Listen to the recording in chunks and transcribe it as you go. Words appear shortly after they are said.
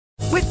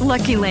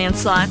Lucky Land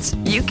Slots,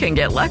 you can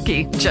get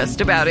lucky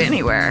just about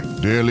anywhere.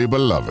 Dearly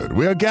beloved,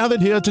 we are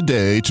gathered here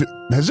today to...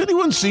 Has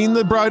anyone seen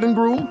the bride and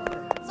groom?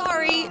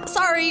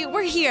 Sorry,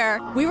 we're here.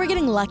 We were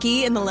getting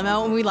lucky in the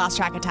limo and we lost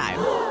track of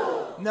time.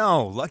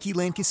 No, Lucky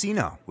Land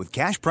Casino, with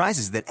cash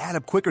prizes that add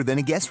up quicker than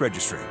a guest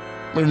registry.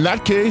 In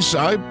that case,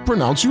 I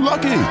pronounce you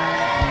lucky.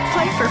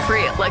 Play for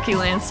free at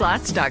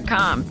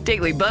LuckyLandSlots.com.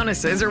 Daily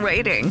bonuses are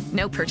waiting.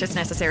 No purchase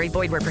necessary.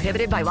 Void where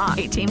prohibited by law.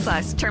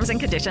 18+. Terms and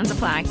conditions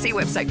apply. See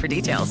website for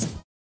details.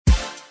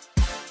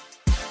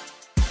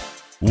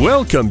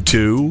 Welcome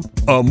to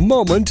A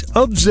Moment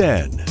of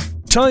Zen.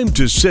 Time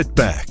to sit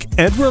back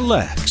and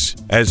relax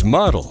as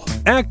model,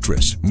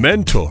 actress,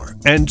 mentor,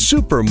 and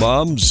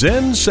supermom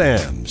Zen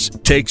Sams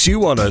takes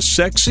you on a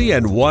sexy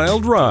and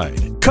wild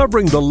ride,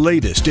 covering the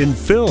latest in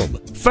film,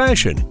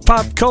 fashion,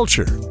 pop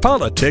culture,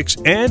 politics,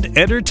 and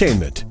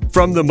entertainment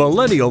from the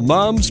millennial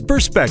mom's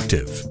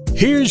perspective.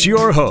 Here's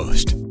your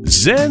host,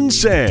 Zen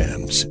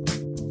Sams.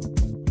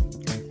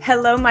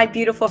 Hello, my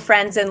beautiful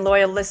friends and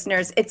loyal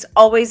listeners. It's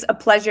always a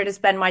pleasure to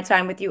spend my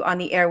time with you on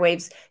the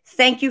airwaves.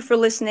 Thank you for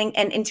listening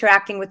and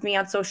interacting with me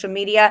on social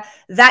media.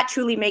 That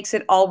truly makes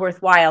it all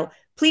worthwhile.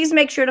 Please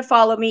make sure to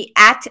follow me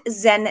at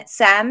Zen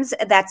Sams.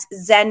 That's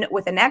Zen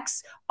with an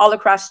X, all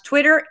across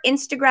Twitter,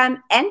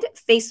 Instagram, and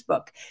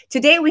Facebook.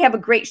 Today, we have a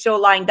great show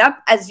lined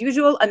up. As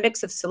usual, a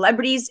mix of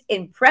celebrities,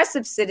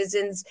 impressive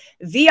citizens,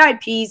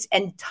 VIPs,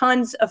 and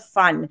tons of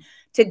fun.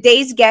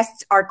 Today's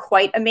guests are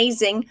quite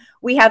amazing.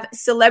 We have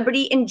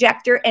celebrity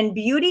injector and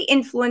beauty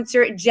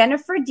influencer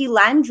Jennifer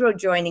Landro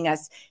joining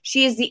us.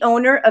 She is the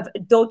owner of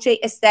Dolce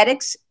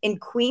Aesthetics in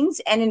Queens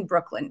and in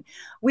Brooklyn.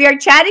 We are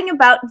chatting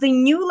about the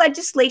new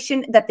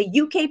legislation that the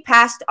UK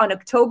passed on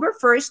October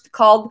 1st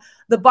called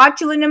the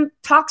Botulinum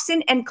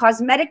Toxin and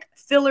Cosmetic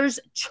Fillers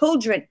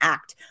Children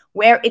Act,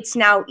 where it's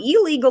now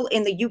illegal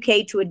in the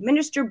UK to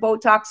administer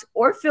Botox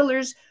or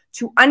fillers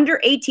to under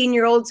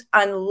 18-year-olds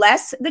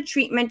unless the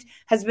treatment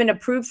has been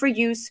approved for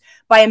use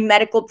by a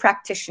medical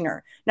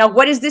practitioner. Now,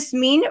 what does this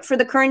mean for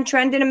the current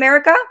trend in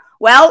America?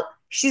 Well,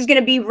 she's going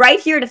to be right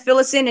here to fill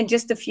us in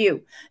just a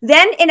few.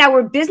 Then in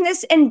our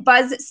Business and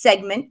Buzz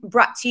segment,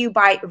 brought to you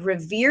by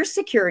Revere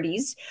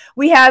Securities,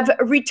 we have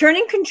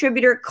returning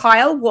contributor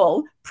Kyle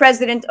Wool,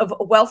 president of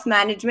wealth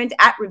management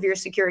at Revere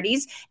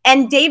Securities,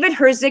 and David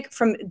Herzik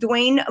from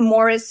Dwayne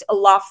Morris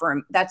Law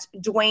Firm. That's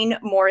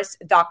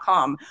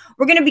DwayneMorris.com.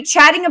 We're going to be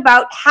chatting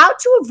about how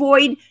to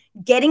avoid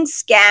getting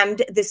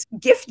scammed this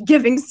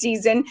gift-giving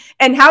season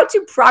and how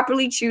to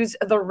properly choose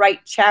the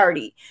right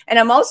charity. And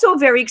I'm also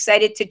very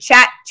excited to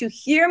chat to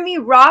Hear Me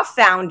Raw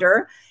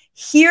founder.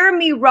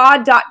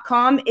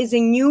 HearMeRaw.com is a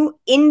new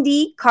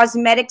indie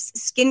cosmetics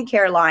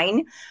skincare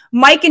line.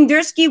 Mike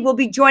Endersky will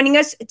be joining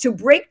us to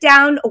break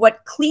down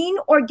what clean,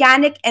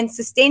 organic, and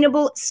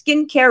sustainable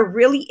skincare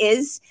really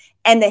is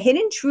and the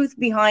hidden truth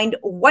behind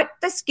what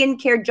the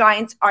skincare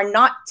giants are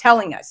not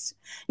telling us.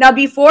 Now,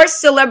 before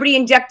celebrity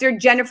injector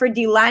Jennifer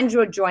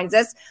Landro joins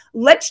us,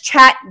 let's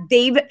chat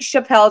Dave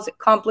Chappelle's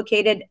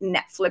complicated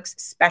Netflix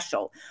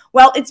special.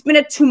 Well, it's been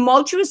a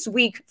tumultuous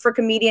week for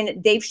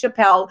comedian Dave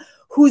Chappelle,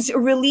 whose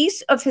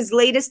release of his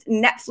latest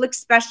Netflix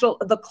special,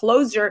 The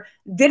Closer,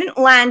 didn't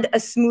land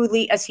as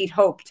smoothly as he'd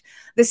hoped.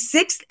 The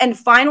sixth and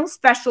final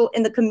special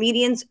in the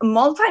comedian's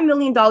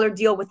multi-million-dollar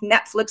deal with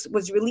Netflix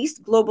was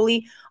released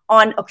globally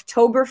on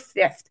October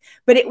 5th,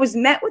 but it was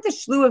met with a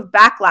slew of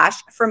backlash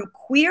from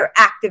queer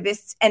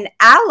activists and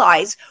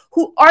allies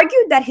who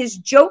argued that his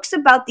jokes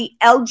about the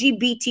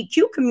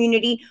LGBTQ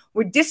community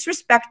were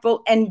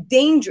disrespectful and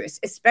dangerous,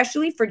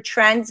 especially for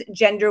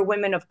transgender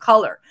women of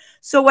color.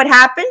 So what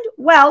happened?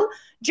 Well,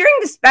 during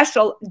the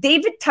special,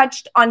 David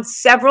touched on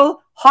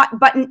several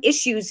hot-button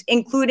issues,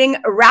 including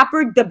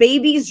rapper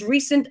DaBaby's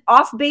recent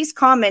off-base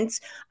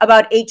comments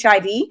about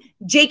HIV,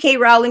 J.K.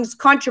 Rowling's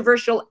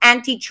controversial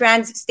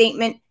anti-trans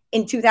statement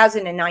in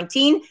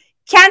 2019,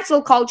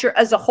 cancel culture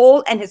as a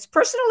whole, and his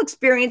personal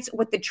experience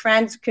with the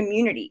trans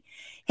community.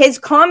 His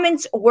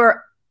comments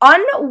were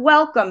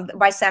unwelcomed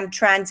by some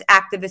trans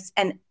activists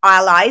and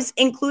allies,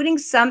 including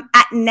some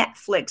at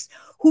Netflix,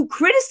 who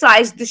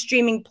criticized the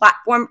streaming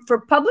platform for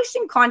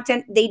publishing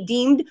content they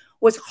deemed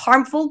was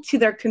harmful to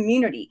their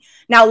community.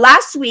 Now,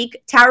 last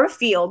week, Tara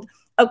Field,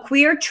 a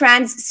queer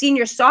trans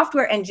senior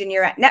software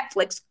engineer at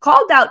Netflix,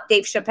 called out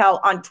Dave Chappelle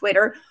on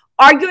Twitter,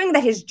 arguing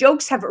that his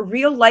jokes have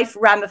real-life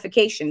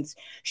ramifications.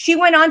 She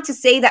went on to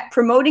say that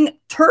promoting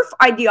TERF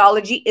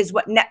ideology is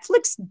what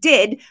Netflix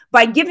did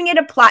by giving it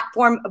a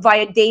platform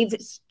via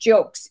Dave's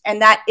jokes,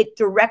 and that it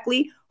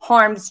directly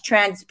harms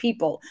trans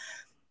people.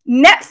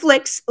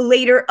 Netflix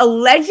later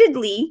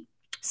allegedly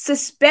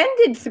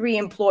suspended 3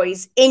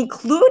 employees,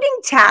 including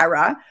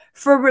Tara,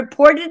 for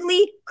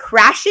reportedly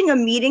crashing a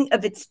meeting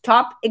of its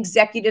top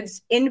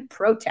executives in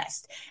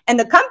protest. And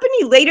the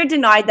company later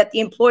denied that the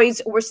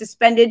employees were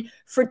suspended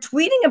for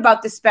tweeting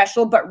about the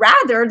special, but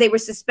rather they were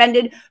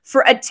suspended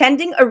for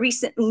attending a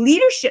recent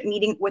leadership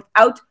meeting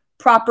without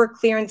proper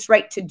clearance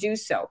right to do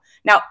so.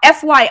 Now,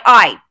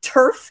 FYI,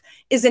 TERF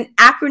is an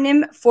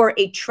acronym for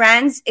a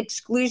trans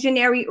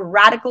exclusionary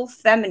radical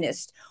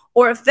feminist,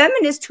 or a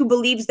feminist who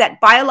believes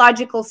that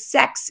biological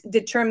sex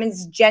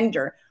determines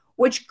gender,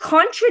 which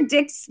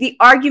contradicts the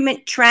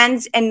argument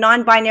trans and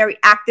non-binary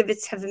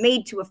activists have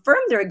made to affirm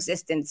their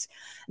existence,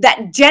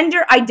 that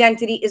gender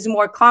identity is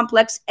more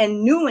complex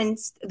and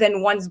nuanced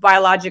than one's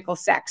biological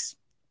sex.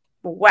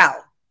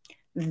 Well,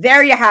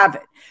 there you have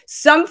it.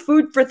 Some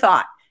food for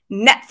thought.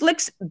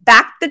 Netflix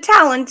backed the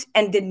talent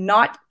and did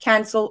not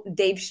cancel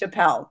Dave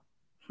Chappelle.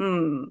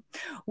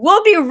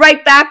 We'll be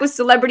right back with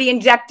celebrity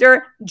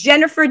injector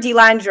Jennifer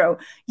DeLandro.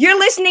 You're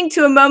listening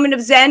to A Moment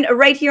of Zen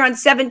right here on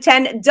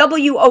 710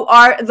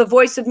 WOR, the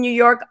voice of New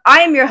York.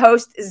 I am your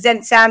host,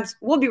 Zen Sams.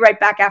 We'll be right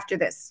back after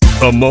this.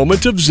 A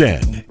Moment of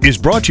Zen is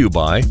brought to you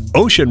by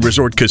Ocean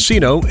Resort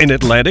Casino in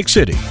Atlantic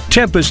City,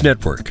 Tempest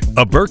Network,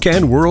 a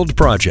Burkan World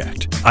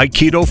Project,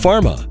 Aikido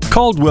Pharma,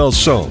 Caldwell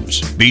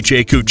Soames,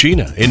 BJ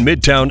Cucina in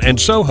Midtown and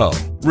Soho,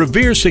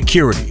 Revere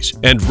Securities,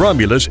 and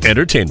Romulus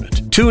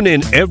Entertainment. Tune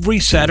in every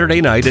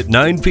Saturday night at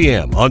 9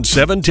 p.m. on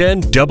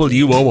 710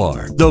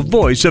 WOR, the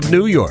voice of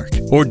New York,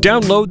 or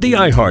download the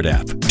iHeart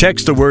app.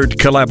 Text the word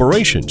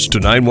collaborations to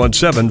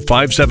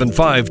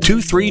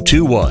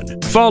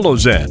 917-575-2321. Follow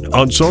Zen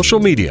on social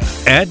media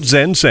at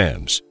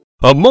ZenSams.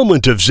 A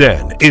Moment of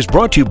Zen is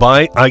brought to you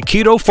by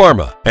Aikido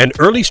Pharma, an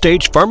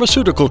early-stage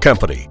pharmaceutical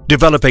company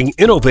developing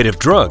innovative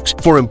drugs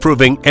for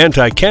improving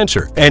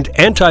anti-cancer and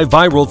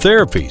antiviral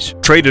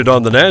therapies. Traded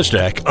on the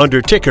NASDAQ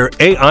under ticker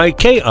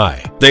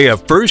AIKI. They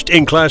have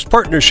first-in-class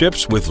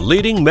partnerships with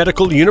leading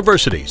medical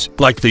universities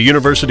like the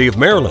University of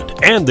Maryland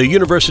and the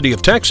University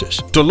of Texas.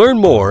 To learn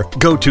more,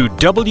 go to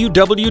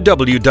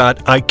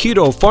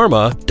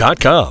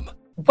www.aikidopharma.com.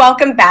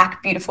 Welcome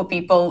back, beautiful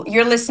people.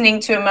 You're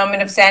listening to A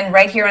Moment of Zen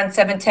right here on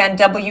 710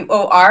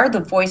 WOR, the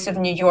voice of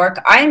New York.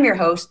 I am your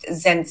host,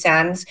 Zen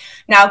Sams.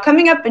 Now,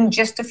 coming up in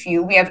just a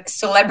few, we have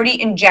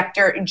celebrity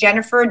injector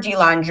Jennifer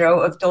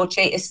DeLandro of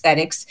Dolce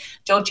Aesthetics.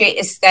 Dolce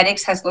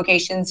Aesthetics has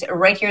locations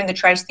right here in the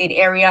tri-state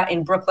area,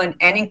 in Brooklyn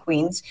and in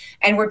Queens.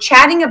 And we're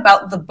chatting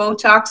about the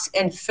Botox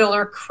and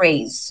filler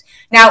craze.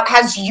 Now,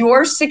 has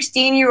your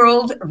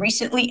 16-year-old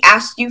recently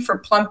asked you for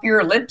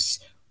plumpier lips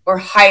or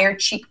higher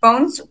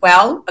cheekbones?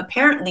 Well,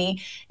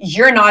 apparently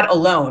you're not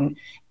alone.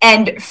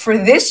 And for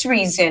this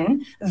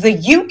reason, the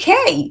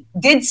UK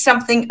did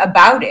something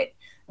about it.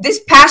 This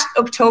past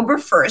October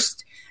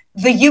 1st,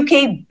 the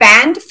UK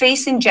banned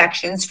face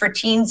injections for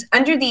teens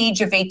under the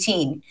age of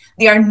 18.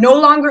 They are no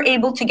longer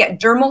able to get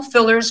dermal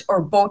fillers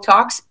or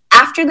Botox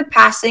after the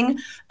passing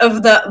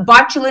of the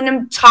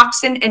Botulinum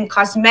Toxin and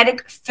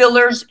Cosmetic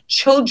Fillers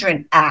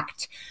Children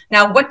Act.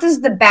 Now, what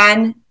does the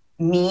ban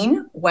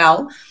mean?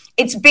 Well,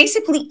 it's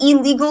basically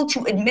illegal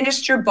to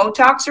administer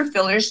Botox or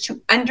fillers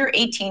to under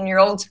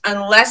 18-year-olds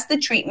unless the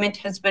treatment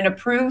has been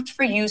approved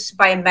for use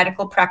by a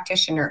medical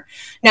practitioner.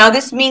 Now,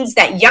 this means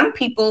that young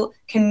people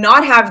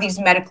cannot have these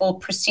medical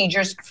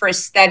procedures for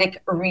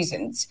aesthetic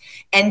reasons.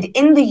 And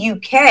in the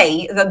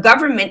UK, the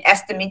government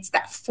estimates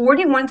that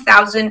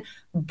 41,000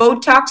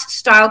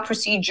 Botox-style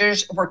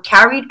procedures were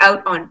carried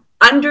out on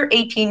under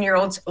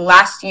 18-year-olds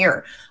last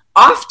year.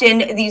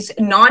 Often, these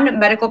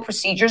non-medical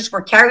procedures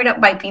were carried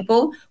out by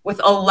people with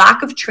a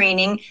lack of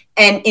training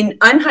and in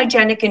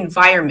unhygienic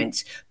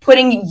environments,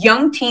 putting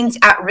young teens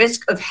at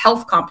risk of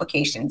health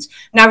complications.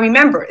 Now,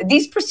 remember,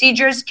 these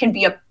procedures can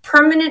be a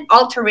permanent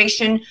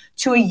alteration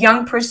to a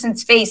young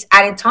person's face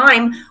at a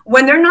time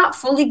when they're not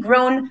fully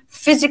grown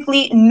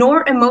physically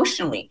nor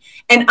emotionally.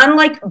 And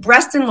unlike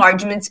breast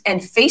enlargements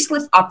and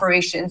facelift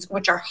operations,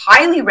 which are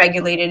highly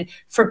regulated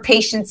for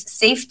patients'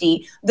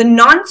 safety, the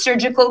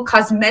non-surgical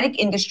cosmetic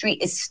industry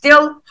is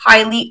still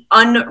highly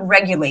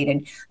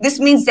unregulated. This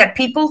means that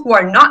people who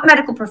are not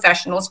medical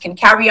professionals can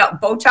carry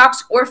out Botox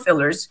or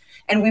fillers,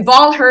 and we've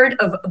all heard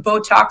of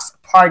Botox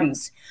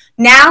parties.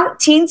 Now,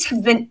 teens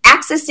have been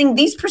accessing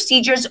these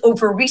procedures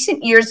over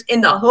recent years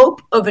in the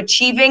hope of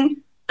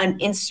achieving an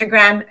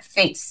Instagram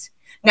face.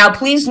 Now,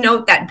 please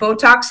note that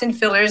Botox and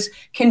fillers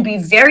can be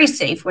very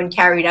safe when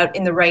carried out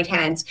in the right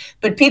hands,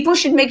 but people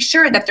should make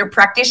sure that their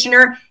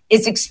practitioner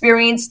is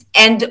experienced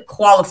and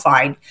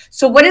qualified.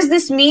 So what does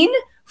this mean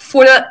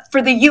for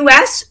the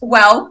U.S.?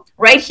 Well,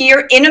 right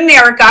here in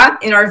America,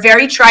 in our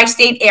very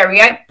tri-state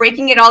area,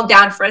 breaking it all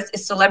down for us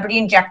is celebrity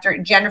injector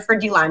Jennifer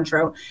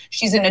DeLandro.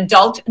 She's an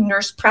adult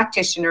nurse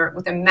practitioner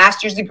with a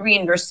master's degree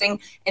in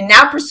nursing and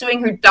now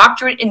pursuing her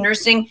doctorate in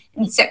nursing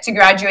and set to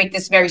graduate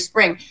this very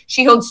spring.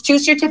 She holds 2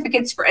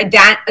 certificates for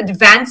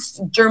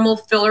advanced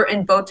dermal filler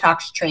and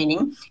Botox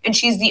training, and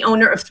she's the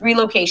owner of 3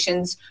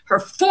 locations. Her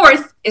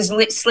 4th is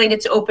slated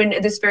to open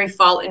this very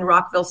fall in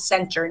Rockville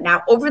Center.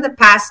 Now, over the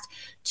past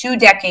 2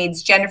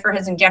 decades, Jennifer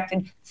has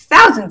injected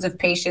thousands of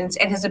patients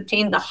and has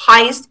obtained the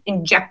highest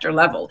injector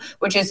level,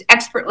 which is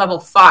expert level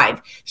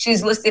 5.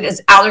 She's listed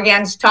as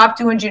Allergan's top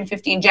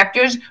 250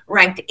 injectors,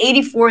 ranked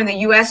 84 in the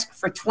U.S.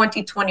 for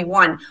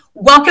 2021.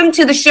 Welcome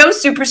to the show,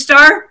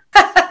 superstar.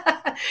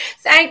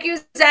 Thank you,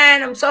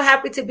 Zen. I'm so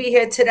happy to be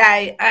here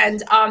today.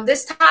 And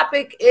this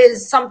topic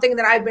is something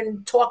that I've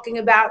been talking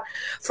about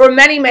for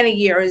many, many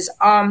years.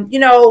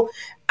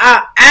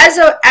 as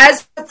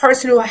a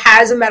person who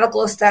has a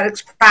medical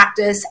aesthetics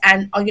practice,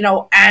 and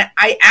and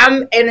I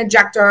am an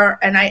injector,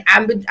 and I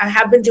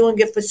have been doing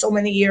it for so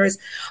many years.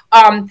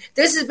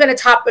 This has been a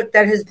topic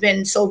that has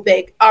been so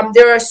big.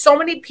 There are so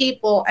many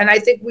people, and I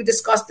think we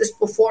discussed this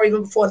before,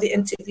 even before the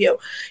interview.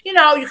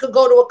 You could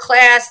go to a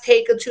class,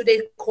 take a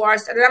 2-day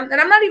course, and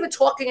I'm not even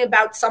talking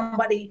about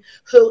somebody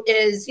who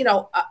is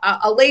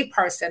a lay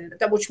person,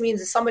 which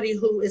means somebody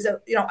who is a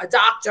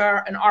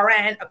doctor, an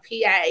RN, a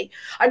PA,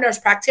 a nurse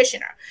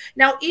practitioner.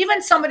 Now,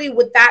 even somebody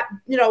with that,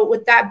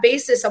 with that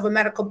basis of a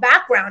medical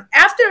background,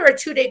 after a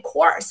 2-day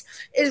course,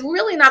 is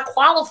really not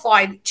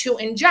qualified to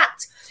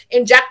inject.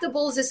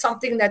 Injectables is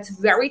something that's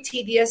very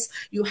tedious.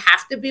 You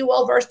have to be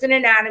well versed in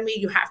anatomy.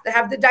 You have to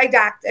have the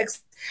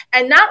didactics.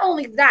 And not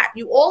only that,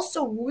 you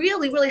also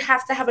really, really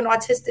have to have an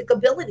artistic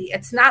ability.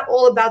 It's not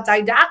all about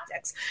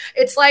didactics.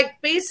 It's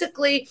like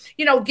basically,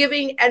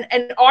 giving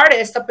an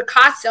artist, a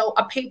Picasso,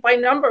 a paint by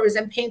numbers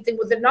and painting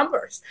with the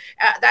numbers.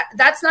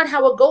 That's not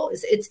how it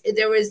goes.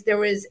 There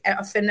is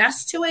a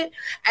finesse to it,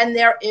 and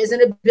there is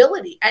an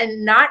ability,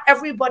 and not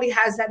everybody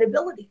has that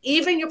ability,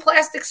 even your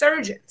plastic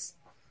surgeons.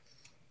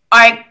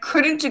 I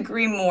couldn't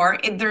agree more.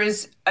 There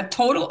is a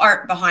total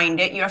art behind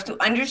it. You have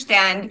to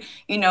understand,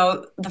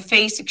 the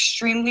face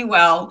extremely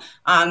well.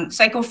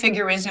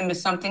 Psychofigurism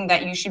is something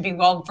that you should be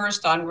well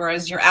versed on,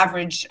 whereas your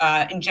average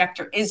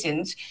injector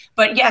isn't.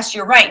 But yes,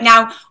 you're right.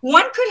 Now,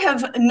 one could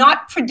have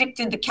not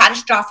predicted the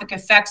catastrophic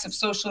effects of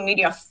social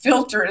media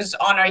filters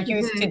on our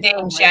youth today,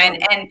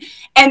 Jen.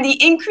 And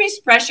the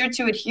increased pressure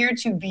to adhere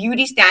to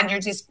beauty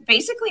standards is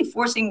basically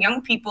forcing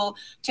young people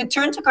to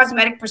turn to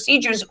cosmetic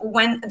procedures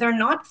when they're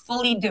not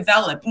fully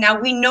developed. Now,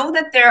 we know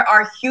that there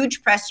are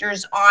huge pressures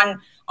on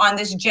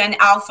this Gen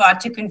Alpha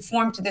to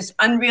conform to this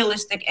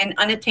unrealistic and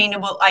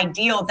unattainable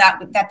ideal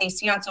that they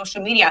see on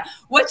social media.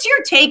 What's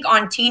your take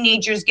on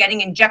teenagers getting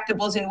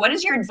injectables, and what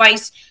is your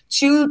advice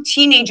to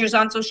teenagers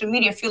on social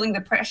media feeling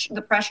the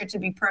pressure to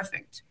be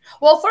perfect?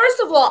 Well,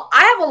 first of all,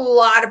 I have a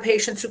lot of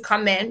patients who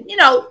come in,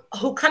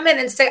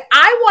 and say,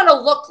 I want to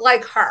look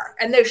like her.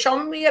 And they're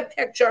showing me a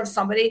picture of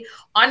somebody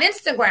on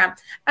Instagram.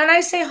 And I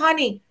say,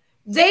 honey,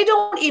 they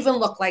don't even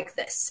look like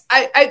this.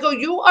 I go,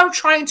 you are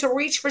trying to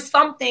reach for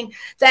something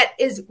that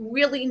is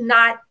really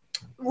not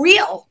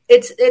real.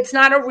 It's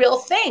not a real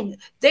thing.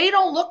 They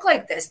don't look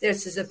like this.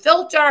 This is a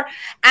filter,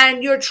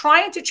 and you're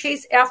trying to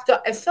chase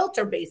after a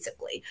filter,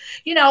 basically.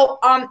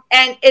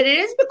 And it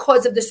is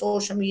because of the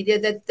social media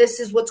that this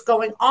is what's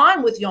going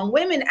on with young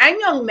women and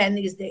young men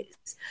these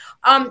days.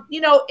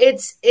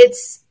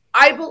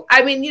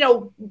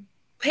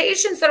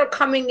 Patients that are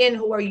coming in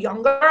who are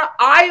younger,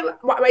 I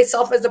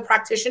myself as a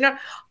practitioner,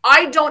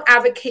 I don't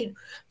advocate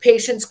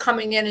patients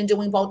coming in and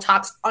doing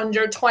Botox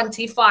under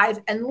 25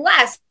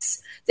 unless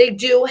they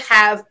do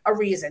have a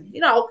reason.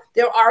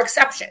 There are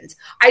exceptions.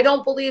 I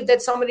don't believe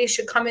that somebody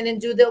should come in and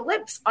do their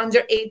lips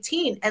under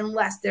 18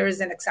 unless there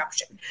is an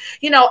exception.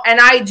 And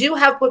I do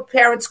have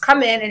parents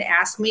come in and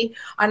ask me,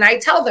 and I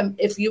tell them,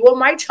 if you were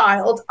my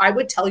child, I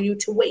would tell you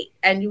to wait,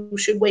 and you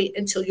should wait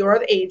until you're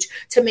of age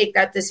to make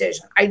that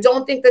decision. I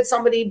don't think that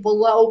somebody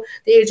below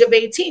the age of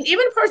 18,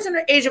 even a person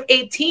at the age of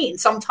 18,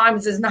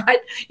 sometimes is not,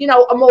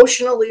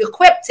 emotionally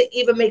equipped to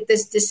even make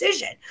this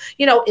decision.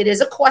 It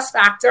is a cost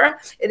factor.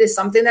 It is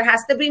something that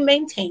has to be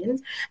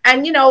maintained.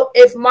 And,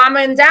 if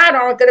mama and dad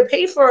aren't going to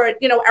pay for it,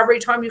 every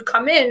time you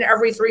come in,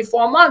 every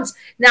 3-4 months,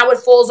 now it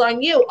falls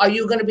on you. Are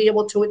you going to be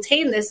able to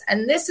attain this?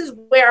 And this is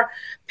where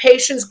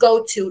patients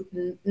go to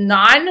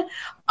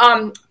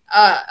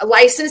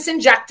licensed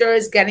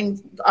injectors, getting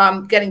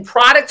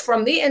product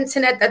from the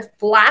internet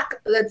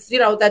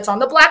that's on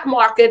the black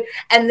market,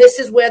 and this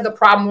is where the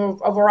problem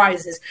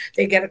arises.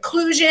 They get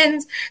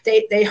occlusions,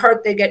 they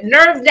hurt, they get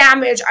nerve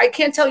damage. I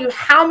can't tell you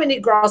how many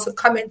girls have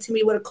come into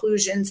me with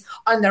occlusions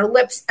on their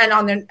lips and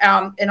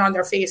on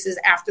their faces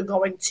after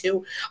going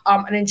to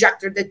an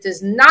injector that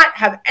does not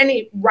have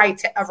any right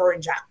to ever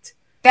inject.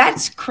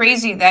 That's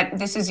crazy that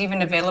this is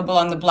even available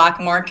on the black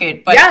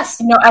market. But yes,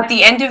 at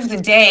the end of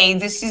the day,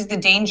 this is the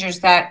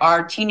dangers that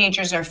our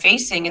teenagers are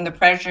facing, and the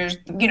pressures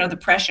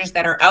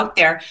that are out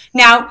there.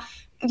 Now,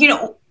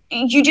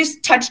 you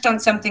just touched on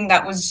something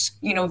that was,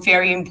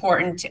 very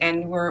important,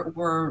 and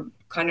we're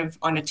kind of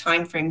on a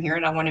time frame here,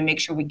 and I want to make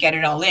sure we get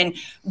it all in.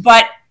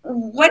 But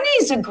when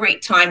is a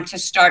great time to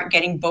start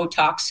getting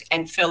Botox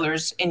and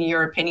fillers, in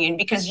your opinion?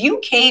 Because you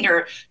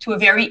cater to a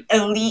very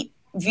elite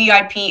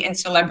VIP and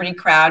celebrity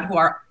crowd who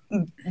are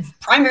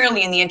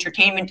primarily in the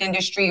entertainment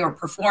industry or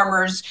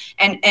performers,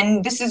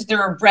 and this is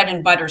their bread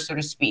and butter, so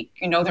to speak.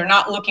 They're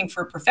not looking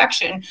for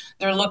perfection.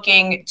 They're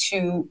looking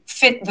to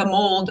fit the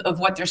mold of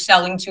what they're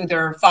selling to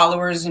their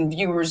followers and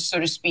viewers, so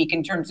to speak,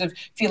 in terms of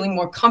feeling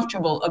more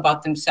comfortable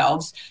about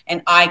themselves.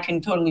 And I can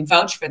totally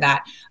vouch for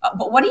that.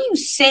 But what do you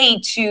say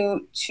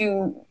to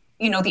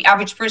the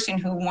average person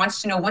who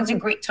wants to know when's a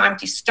great time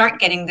to start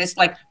getting this,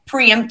 like,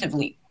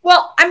 preemptively?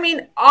 Well, I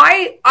mean,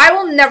 I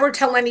will never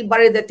tell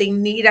anybody that they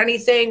need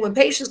anything. When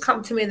patients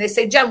come to me and they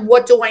say, Jen,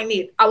 what do I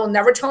need? I will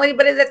never tell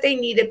anybody that they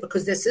need it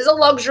because this is a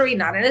luxury,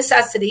 not a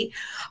necessity.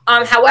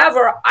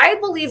 However, I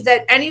believe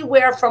that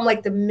anywhere from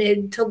like the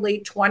mid to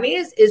late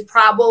 20s is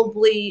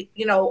probably,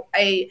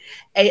 a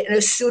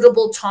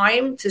suitable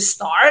time to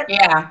start.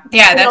 Yeah,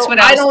 that's what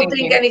I was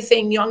thinking. Think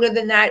anything younger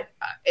than that,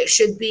 it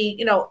should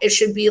be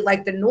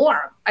like the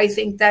norm. I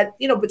think that,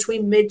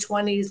 between mid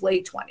 20s,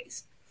 late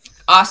 20s.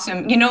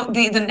 Awesome.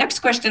 The next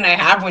question I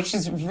have, which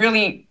is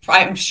really,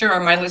 I'm sure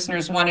my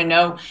listeners want to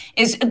know,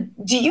 is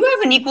do you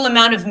have an equal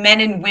amount of men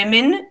and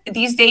women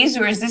these days,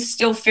 or is this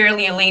still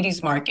fairly a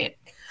ladies' market?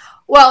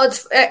 Well,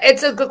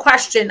 it's a good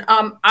question.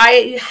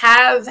 I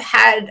have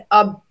had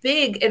a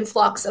big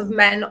influx of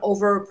men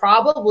over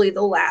probably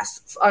the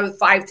last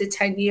 5 to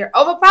 10 years,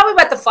 over probably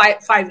about the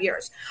 5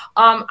 years.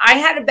 I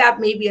had about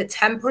maybe a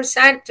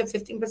 10% to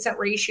 15%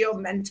 ratio of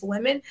men to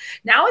women.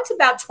 Now it's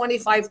about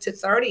 25 to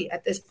 30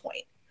 at this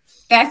point.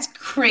 That's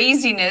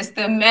craziness.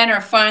 The men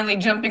are finally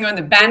jumping on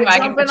the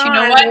bandwagon. But you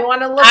know what? They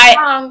want to look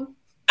strong.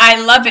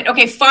 I love it.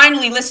 Okay,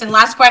 finally, listen,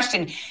 last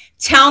question.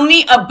 Tell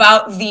me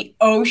about the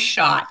O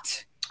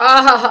shot.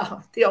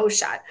 Oh, the O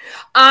shot.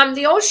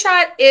 The O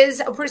shot is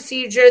a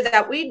procedure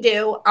that we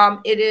do.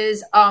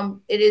 It's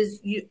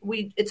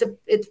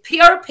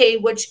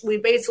PRP, which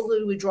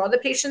we draw the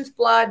patient's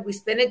blood, we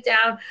spin it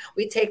down,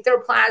 we take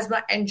their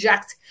plasma,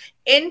 inject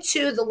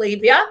into the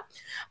labia.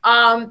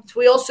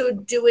 We also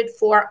do it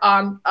for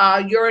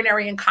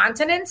urinary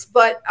incontinence,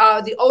 but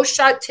the O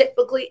shot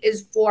typically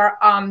is for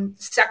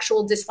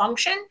sexual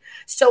dysfunction.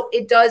 So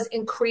it does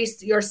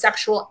increase your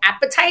sexual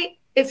appetite,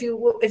 if you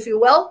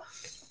will.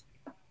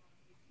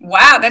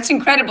 Wow, that's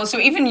incredible. So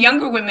even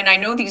younger women, I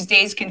know these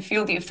days, can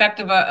feel the effect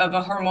of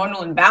a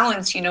hormonal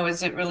imbalance,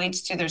 as it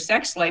relates to their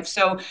sex life.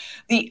 So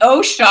the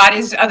O shot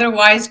is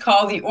otherwise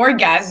called the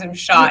orgasm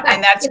shot.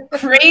 And that's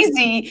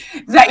crazy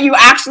that you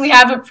actually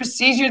have a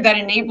procedure that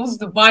enables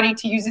the body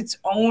to use its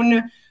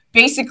own,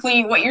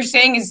 basically what you're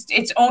saying is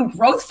its own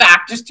growth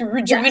factors to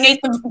rejuvenate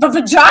the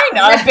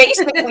vagina.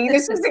 Basically,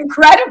 this is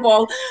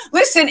incredible.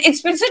 Listen,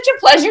 it's been such a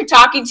pleasure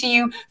talking to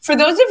you. For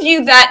those of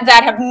you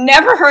that have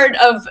never heard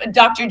of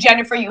Dr.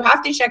 Jennifer, you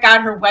have to check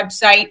out her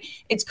website.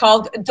 It's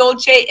called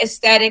Dolce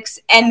Aesthetics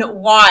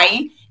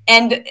NY.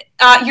 And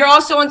you're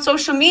also on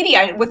social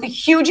media with a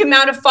huge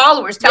amount of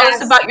followers. Tell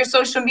us about your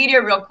social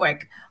media real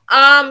quick.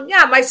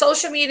 My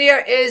social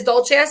media is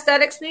Dolce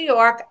Aesthetics New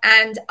York,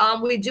 and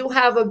we do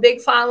have a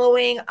big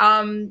following.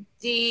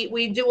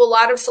 We do a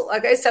lot of,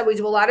 like I said, we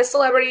do a lot of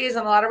celebrities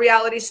and a lot of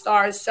reality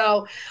stars.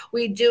 So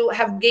we do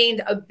have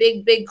gained a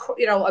big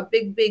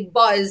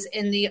buzz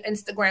in the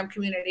Instagram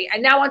community,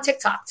 and now on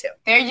TikTok too.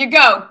 There you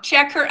go.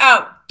 Check her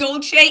out.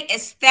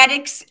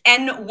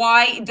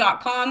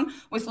 DolceAestheticsNY.com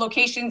with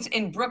locations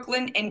in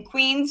Brooklyn and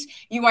Queens.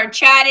 You are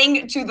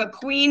chatting to the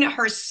queen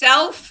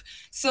herself,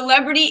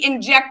 celebrity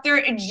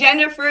injector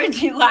Jennifer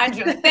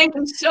Landro. Thank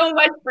you so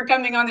much for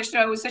coming on the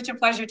show. It was such a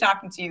pleasure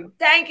talking to you.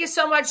 Thank you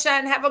so much,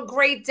 Jen. Have a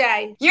great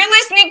day. You're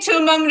listening to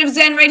A Moment of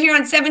Zen right here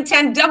on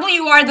 710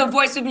 WR, the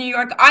voice of New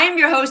York. I am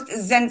your host,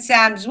 Zen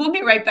Sams. We'll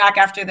be right back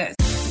after this.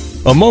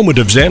 A Moment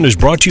of Zen is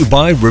brought to you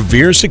by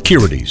Revere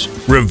Securities.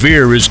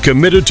 Revere is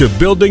committed to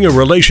building a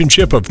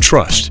relationship of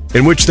trust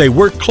in which they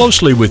work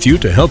closely with you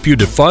to help you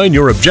define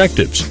your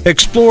objectives,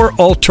 explore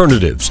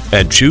alternatives,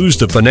 and choose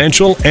the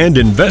financial and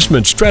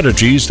investment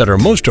strategies that are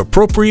most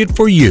appropriate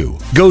for you.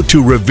 Go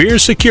to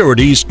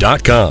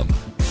reveresecurities.com.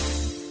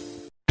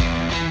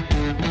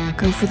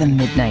 Go for the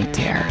midnight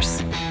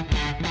dares.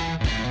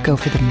 Go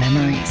for the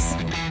memories.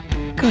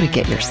 Go to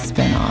get your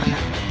spin on.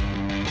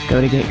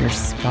 Go to get your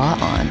spa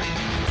on.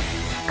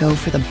 Go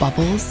for the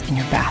bubbles in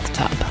your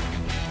bathtub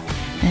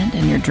and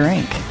in your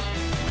drink.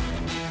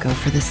 Go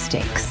for the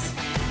stakes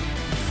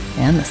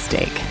and the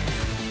steak.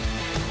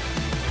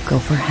 Go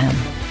for him.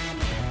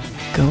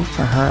 Go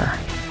for her.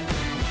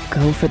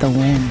 Go for the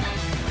win.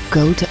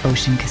 Go to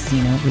Ocean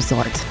Casino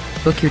Resort.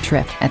 Book your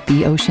trip at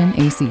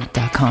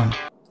theoceanac.com.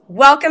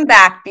 Welcome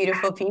back,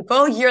 beautiful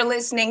people. You're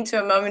listening to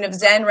A Moment of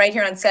Zen right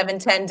here on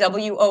 710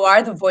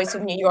 WOR, the voice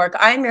of New York.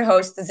 I'm your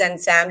host, the Zen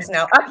Sams.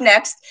 Now, up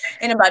next,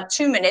 in about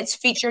 2 minutes,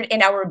 featured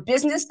in our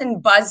Business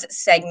and Buzz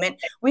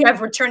segment, we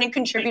have returning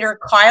contributor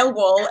Kyle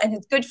Wool and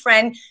his good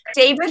friend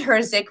David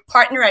Herzik,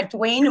 partner at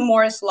Dwayne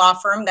Morris Law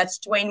Firm, that's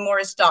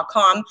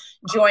DwayneMorris.com,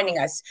 joining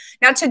us.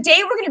 Now,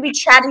 today we're going to be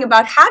chatting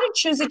about how to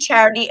choose a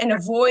charity and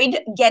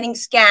avoid getting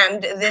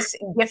scammed this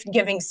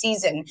gift-giving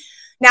season.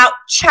 Now,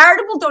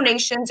 charitable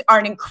donations are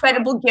an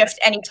incredible gift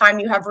anytime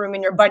you have room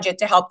in your budget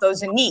to help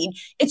those in need.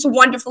 It's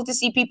wonderful to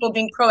see people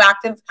being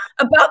proactive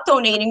about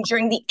donating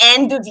during the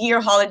end of year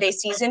holiday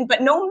season,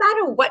 but no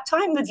matter what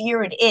time of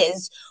year it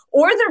is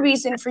or the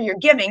reason for your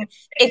giving,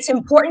 it's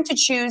important to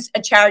choose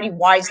a charity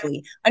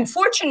wisely.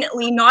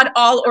 Unfortunately, not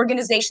all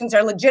organizations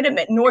are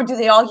legitimate, nor do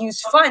they all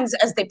use funds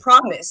as they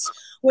promise.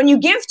 When you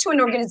give to an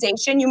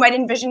organization, you might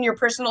envision your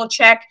personal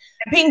check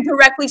being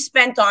directly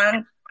spent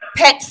on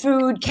pet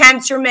food,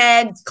 cancer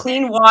meds,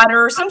 clean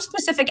water, some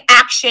specific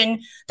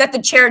action that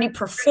the charity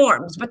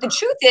performs. But the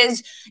truth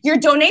is, your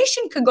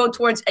donation could go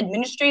towards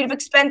administrative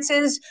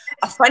expenses,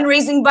 a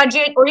fundraising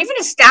budget, or even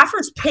a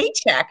staffer's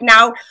paycheck.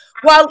 Now,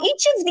 while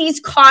each of these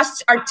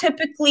costs are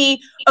typically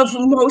of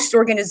most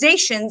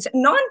organizations,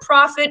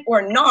 nonprofit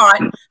or not,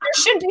 there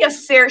should be a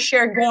fair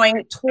share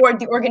going toward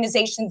the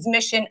organization's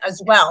mission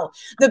as well.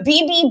 The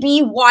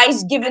BBB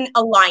Wise Given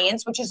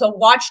Alliance, which is a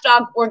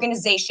watchdog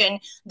organization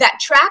that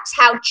tracks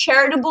how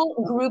charitable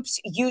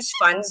groups use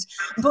funds,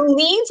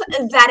 believe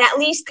that at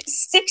least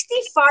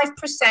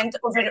 65%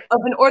 of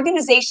an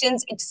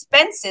organization's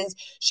expenses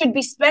should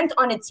be spent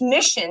on its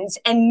missions,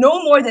 and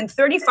no more than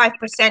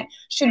 35%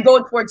 should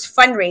go towards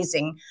fundraising.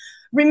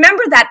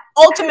 Remember that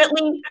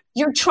ultimately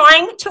you're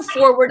trying to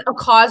forward a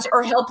cause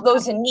or help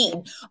those in need.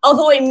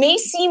 Although it may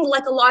seem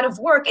like a lot of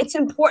work, it's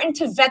important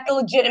to vet the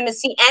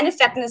legitimacy and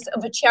effectiveness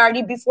of a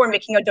charity before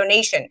making a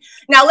donation.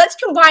 Now, let's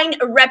combine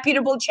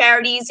reputable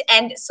charities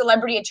and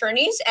celebrity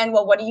attorneys. And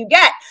well, what do you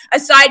get?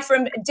 Aside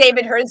from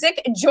David Herzig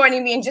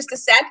joining me in just a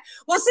sec.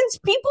 Well, since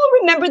people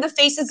remember the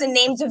faces and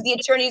names of the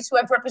attorneys who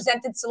have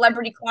represented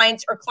celebrity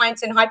clients or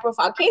clients in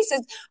high-profile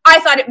cases, I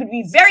thought it would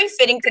be very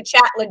fitting to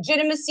chat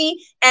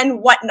legitimacy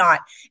and whatnot.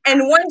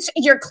 And once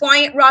your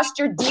client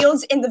roster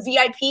deals in the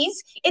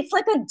VIPs, it's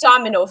like a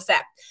domino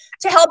effect.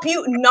 To help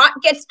you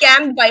not get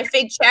scammed by a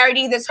fake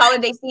charity this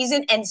holiday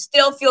season and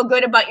still feel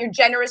good about your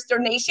generous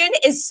donation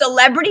is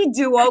celebrity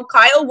duo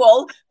Kyle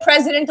Wohl,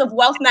 president of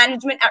wealth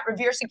management at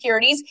Revere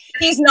Securities.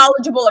 He's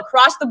knowledgeable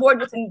across the board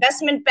with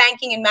investment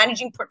banking and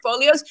managing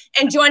portfolios.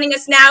 And joining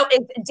us now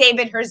is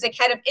David Herzig,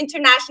 head of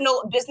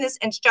international business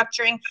and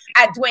structuring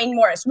at Duane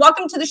Morris.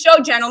 Welcome to the show,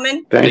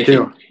 gentlemen. Thank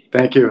you.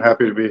 Thank you.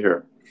 Happy to be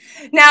here.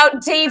 Now,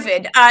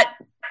 David,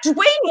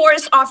 Duane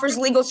Morris offers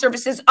legal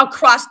services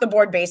across the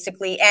board,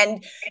 basically,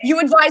 and you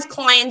advise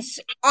clients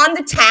on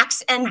the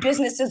tax and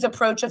businesses'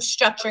 approach of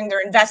structuring their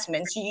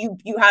investments. You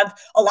have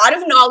a lot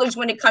of knowledge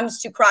when it comes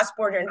to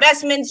cross-border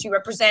investments. You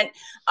represent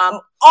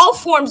all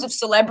forms of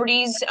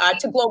celebrities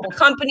to global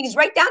companies,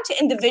 right down to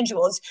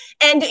individuals.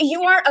 And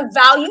you are a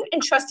valued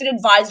and trusted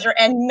advisor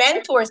and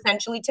mentor,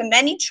 essentially, to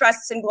many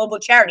trusts and global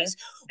charities.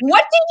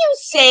 What did you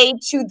say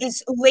to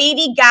this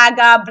Lady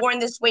Gaga Born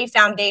This Way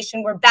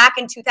Foundation, where back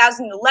in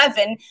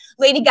 2011,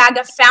 Lady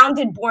Gaga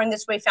founded Born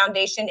This Way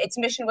Foundation? Its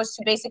mission was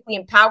to basically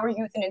empower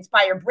youth and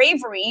inspire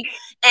bravery.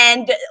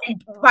 And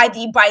by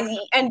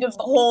the end of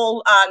the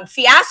whole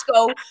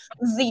fiasco,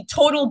 the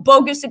total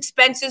bogus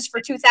expenses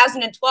for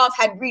 2012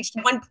 had reached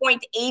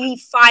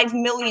 $1.85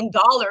 million,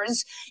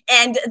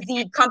 and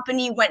the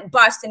company went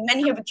bust. And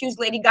many have accused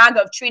Lady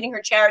Gaga of treating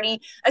her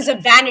charity as a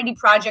vanity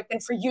project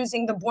and for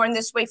using the Born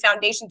This Way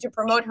Foundation to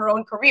promote her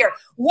own career.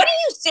 What do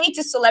you say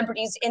to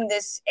celebrities in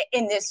this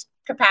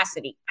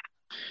capacity?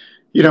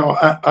 You know,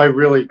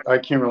 I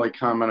can't really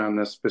comment on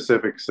the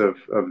specifics of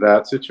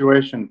that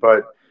situation,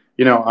 but,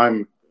 you know,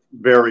 I'm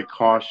very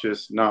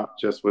cautious, not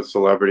just with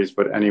celebrities,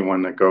 but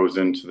anyone that goes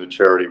into the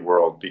charity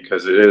world,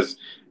 because it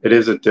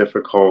is a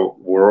difficult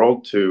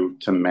world to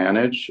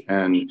manage.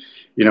 And,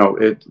 you know,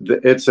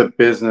 it's a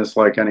business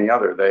like any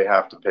other. They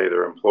have to pay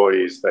their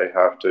employees. They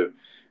have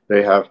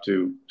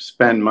to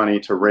spend money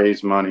to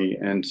raise money.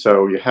 And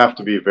so you have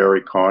to be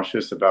very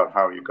cautious about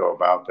how you go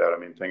about that. I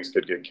mean, things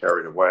could get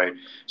carried away.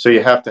 So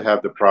you have to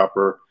have the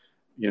proper,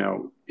 you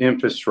know,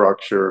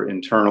 infrastructure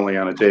internally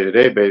on a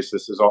day-to-day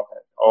basis. Is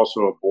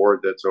also a board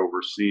that's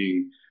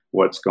overseeing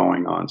what's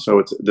going on. So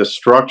it's the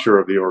structure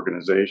of the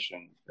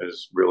organization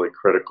is really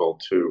critical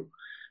to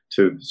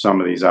some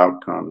of these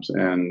outcomes.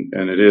 And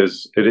it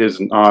is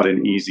not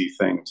an easy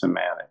thing to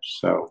manage.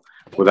 So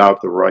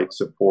without the right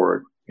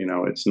support, you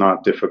know, it's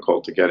not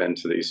difficult to get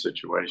into these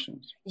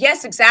situations.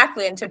 Yes,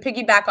 exactly. And to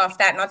piggyback off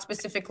that, not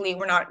specifically,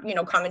 we're not, you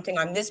know, commenting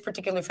on this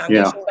particular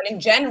foundation, but in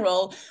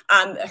general,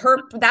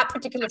 that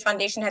particular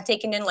foundation had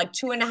taken in like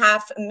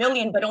 $2.5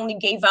 million, but only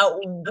gave out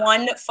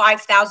one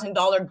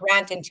 $5,000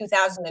 grant in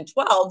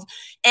 2012.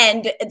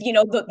 And, you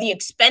know, the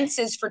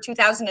expenses for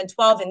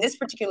 2012 in this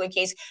particular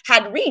case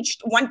had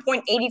reached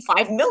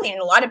 $1.85 million.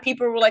 A lot of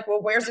people were like,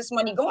 well, where's this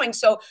money going?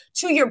 So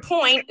to your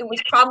point, it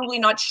was probably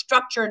not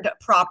structured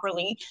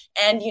properly.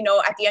 And, you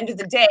know, at the end of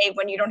the day,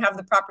 when you don't have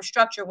the proper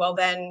structure, well,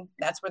 then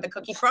that's where the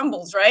cookie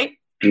crumbles, right?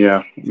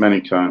 Yeah, many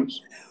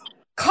times.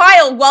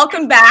 Kyle,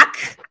 welcome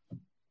back.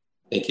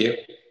 Thank you.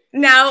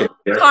 Now,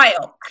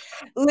 Kyle,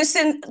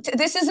 listen,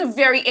 this is a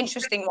very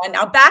interesting one.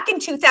 Now, back in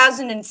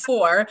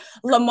 2004,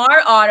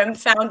 Lamar Odom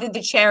founded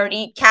the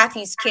charity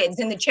Kathy's Kids,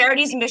 and the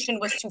charity's mission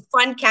was to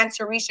fund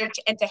cancer research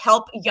and to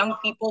help young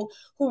people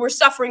who were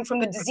suffering from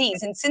the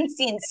disease. And since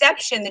the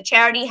inception, the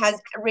charity has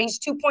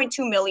raised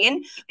 $2.2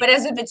 million, but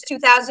as of its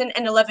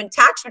 2011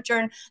 tax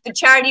return, the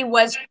charity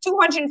was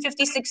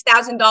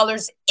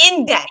 $256,000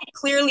 in debt,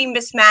 clearly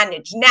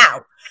mismanaged.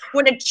 Now,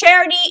 when a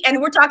charity,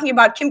 and we're talking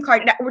about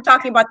we're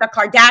talking about the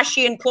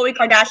Khloe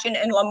Kardashian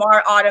and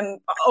Lamar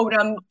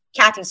Odom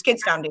Kathy's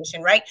Kids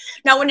Foundation, right?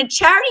 Now, when a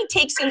charity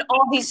takes in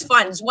all these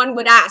funds, one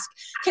would ask,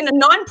 can a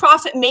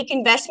nonprofit make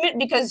investment?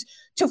 Because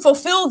to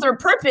fulfill their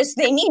purpose,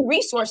 they need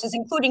resources,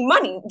 including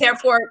money.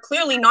 Therefore,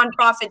 clearly,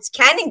 nonprofits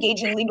can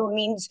engage in legal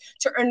means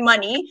to earn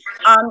money.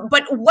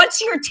 But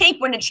what's your take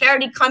when a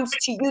charity comes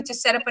to you to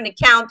set up an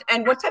account,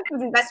 and what type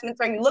of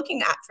investments are you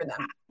looking at for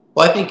them?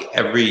 Well, I think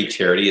every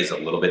charity is a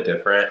little bit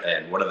different.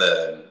 And one of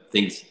the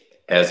things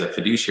as a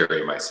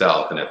fiduciary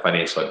myself and a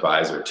financial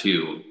advisor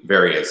to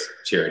various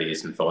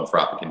charities and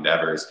philanthropic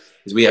endeavors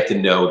is we have to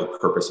know the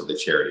purpose of the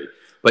charity.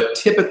 But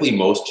typically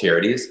most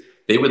charities,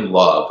 they would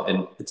love,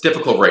 and it's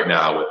difficult right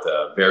now with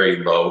the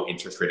very low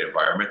interest rate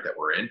environment that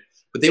we're in,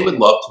 but they would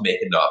love to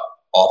make enough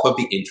off of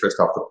the interest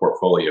off the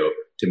portfolio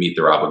to meet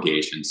their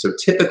obligations. So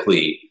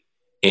typically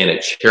in a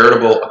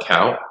charitable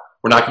account,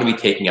 we're not going to be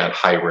taking on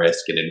high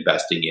risk and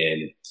investing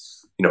in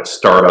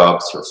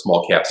startups or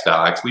small cap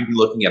stocks. We'd be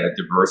looking at a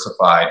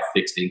diversified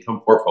fixed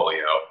income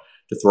portfolio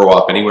to throw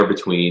off anywhere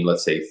between,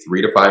 let's say,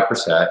 3 to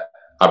 5%.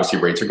 Obviously,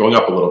 rates are going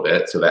up a little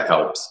bit, so that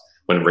helps.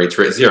 When rates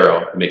are at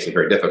zero, it makes it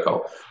very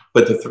difficult.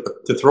 But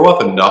to throw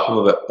off enough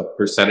of a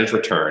percentage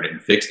return in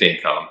fixed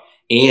income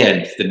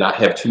and to not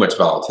have too much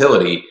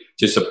volatility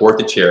to support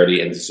the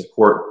charity and to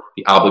support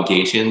the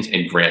obligations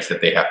and grants that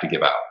they have to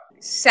give out.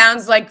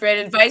 Sounds like great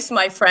advice,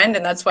 my friend,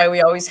 and that's why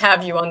we always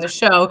have you on the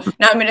show.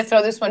 Now I'm going to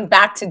throw this one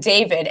back to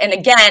David. And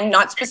again,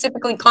 not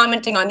specifically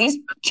commenting on these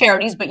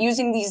charities, but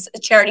using these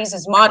charities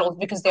as models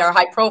because they are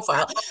high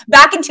profile.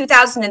 Back in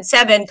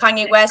 2007,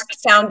 Kanye West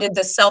founded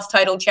the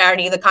self-titled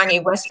charity, the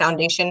Kanye West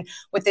Foundation,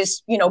 with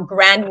this,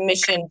 grand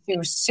mission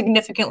to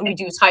significantly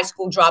reduce high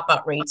school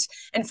dropout rates.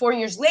 And 4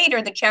 years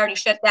later, the charity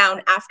shut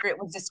down after it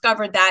was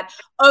discovered that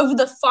of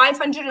the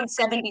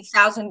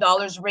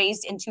 $570,000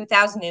 raised in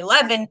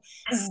 2011,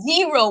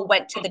 zero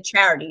went to the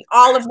charity.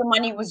 All of the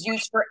money was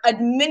used for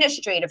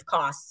administrative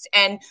costs.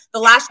 And the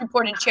last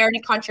reported charity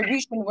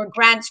contribution were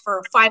grants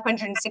for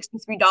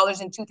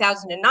 $563 in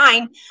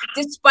 2009,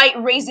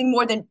 despite raising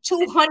more than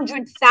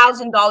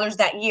 $200,000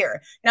 that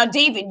year. Now,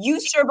 David,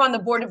 you serve on the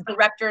board of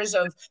directors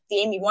of the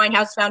Amy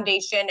Winehouse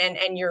Foundation,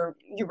 and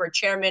you were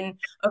chairman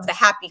of the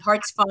Happy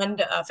Hearts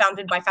Fund,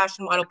 founded by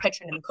fashion model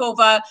Petra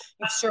Nemkova.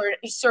 You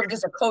served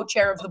as a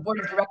co-chair of the board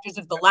of directors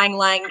of the Lang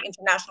Lang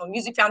International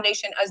Music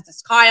Foundation, as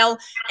does Kyle.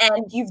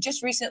 And you've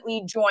just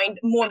recently joined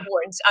more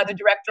boards, the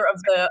director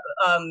of the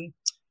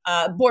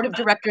board of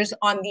directors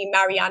on the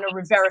Mariano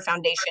Rivera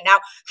Foundation. Now,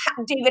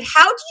 David,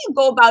 how do you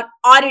go about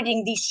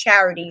auditing these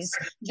charities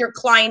your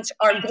clients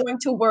are going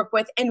to work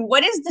with, and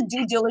what is the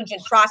due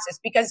diligence process?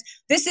 Because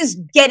this is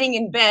getting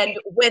in bed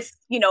with,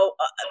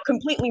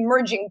 completely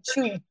merging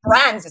two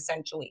brands,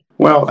 essentially.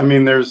 Well, I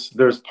mean, there's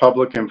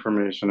public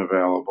information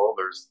available.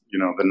 There's,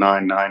 the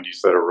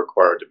 990s that are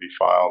required to be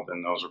filed,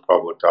 and those are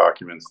public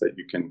documents that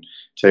you can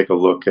take a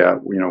look at,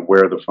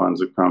 where the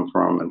funds have come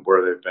from and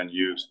where they've been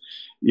used.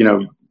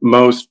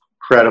 Most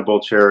credible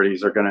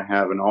charities are going to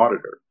have an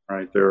auditor,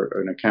 right? They're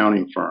an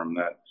accounting firm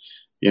that,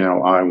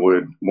 I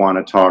would want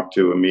to talk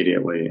to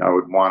immediately. I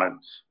would want to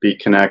be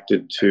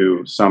connected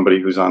to somebody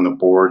who's on the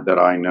board that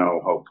I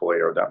know, hopefully,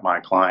 or that my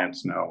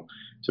clients know,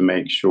 to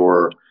make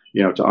sure,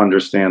 to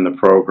understand the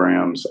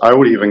programs. I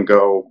would even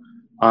go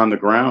on the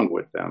ground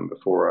with them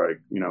before I,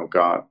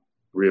 got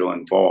real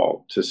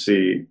involved to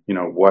see,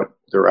 what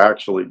they're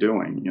actually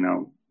doing,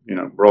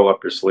 roll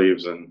up your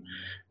sleeves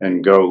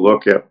and go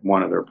look at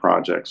one of their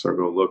projects or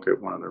go look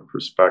at one of their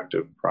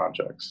prospective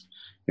projects,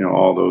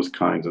 all those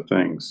kinds of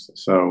things.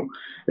 So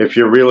if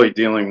you're really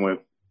dealing with,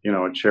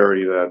 a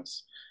charity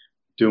that's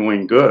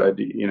doing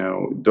good,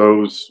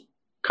 those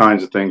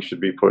kinds of things should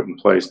be put in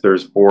place.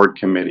 There's board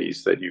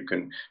committees that you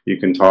can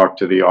talk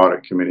to, the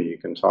audit committee, you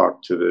can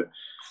talk to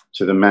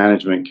the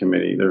management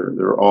committee. There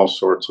are all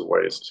sorts of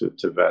ways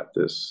to vet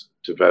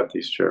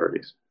these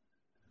charities.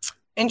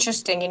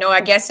 Interesting. I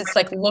guess it's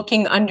like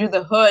looking under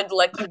the hood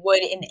like you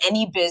would in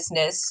any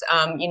business.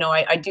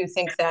 I do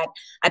think that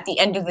at the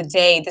end of the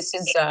day, this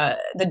is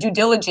the due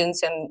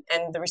diligence and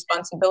the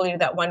responsibility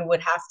that one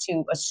would have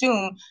to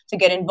assume to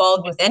get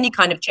involved with any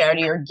kind of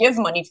charity or give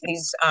money to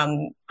these,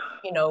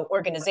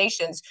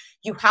 organizations.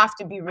 You have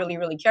to be really,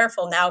 really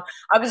careful. Now,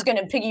 I was going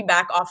to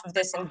piggyback off of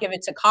this and give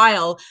it to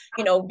Kyle,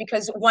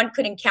 because one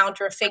could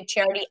encounter a fake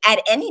charity at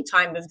any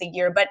time of the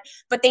year, but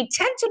they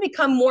tend to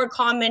become more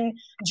common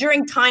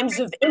during times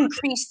of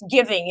increased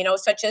giving,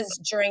 such as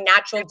during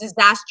natural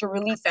disaster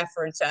relief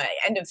efforts,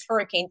 end of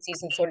hurricane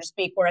season, so to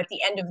speak, or at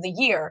the end of the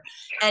year.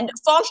 And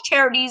false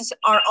charities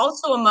are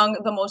also among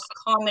the most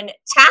common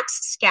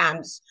tax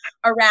scams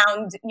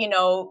around,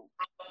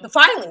 the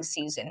filing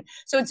season.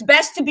 So it's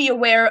best to be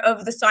aware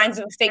of the signs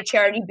of a fake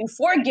charity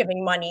before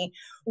giving money.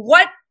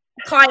 What,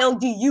 Kyle,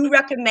 do you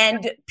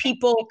recommend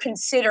people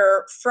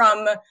consider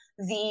from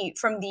the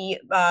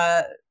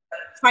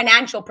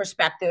financial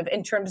perspective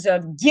in terms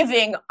of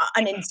giving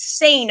an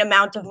insane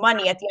amount of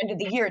money at the end of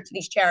the year to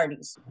these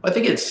charities? I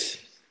think it's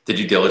the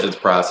due diligence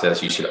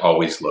process you should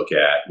always look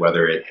at,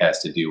 whether it has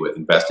to do with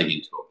investing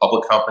into a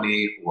public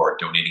company or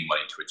donating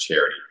money to a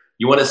charity.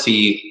 You want to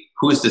see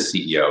who's the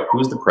CEO,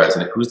 who's the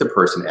president, who's the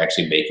person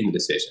actually making the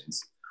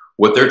decisions,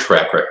 what their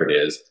track record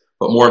is,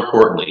 but more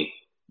importantly,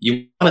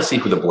 you want to see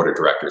who the board of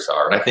directors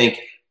are. And I think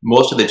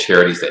most of the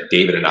charities that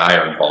David and I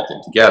are involved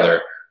in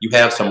together, you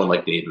have someone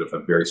like David with a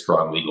very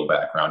strong legal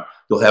background.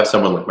 You'll have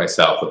someone like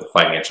myself with a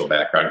financial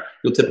background.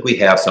 You'll typically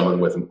have someone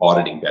with an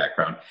auditing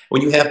background.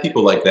 When you have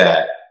people like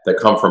that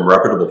come from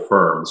reputable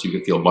firms, you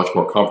can feel much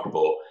more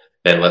comfortable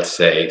than, let's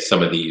say,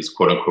 some of these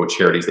quote unquote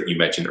charities that you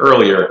mentioned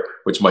earlier,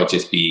 which might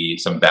just be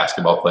some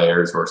basketball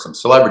players or some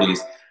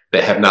celebrities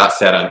that have not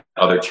sat on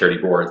other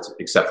charity boards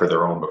except for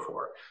their own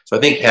before. So I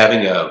think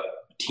having a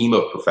team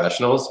of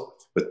professionals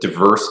with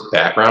diverse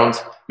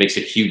backgrounds makes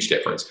a huge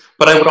difference.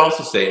 But I would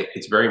also say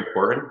it's very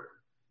important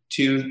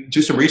to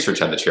do some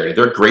research on the charity.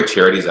 There are great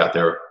charities out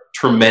there,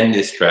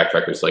 tremendous track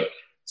records like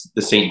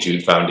the St.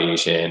 Jude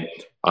Foundation,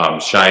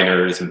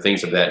 Shiners, and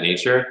things of that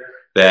nature,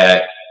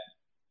 that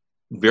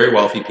very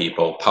wealthy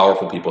people,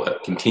 powerful people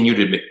have continued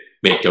to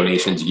make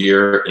donations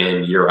year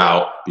in, year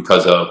out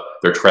because of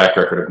their track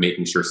record of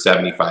making sure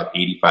 75,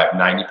 85,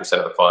 90%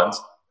 of the funds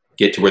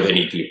get to where they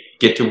need to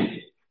get to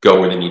go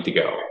where they need to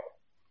go.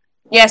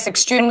 Yes,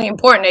 extremely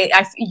important.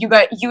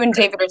 You and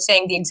David are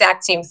saying the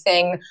exact same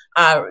thing,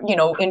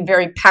 in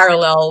very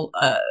parallel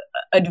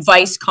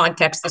advice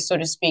contexts, so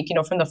to speak,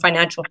 from the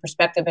financial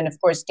perspective. And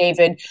of course,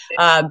 David,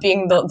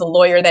 being the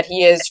lawyer that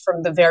he is,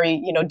 from the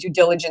very, due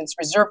diligence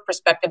reserve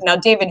perspective. Now,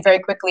 David, very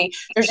quickly,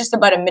 there's just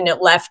about a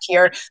minute left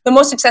here. The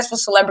most successful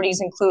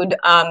celebrities include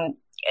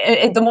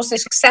the most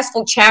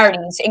successful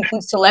charities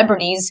include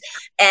celebrities,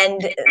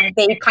 and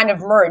they kind of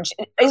merge.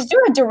 Is there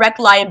a direct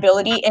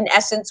liability, in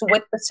essence,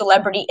 with the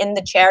celebrity in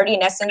the charity?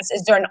 In essence,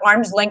 is there an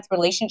arm's length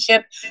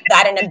relationship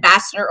that an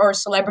ambassador or a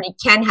celebrity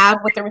can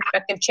have with the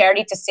respective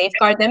charity to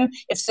safeguard them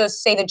if, so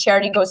say, the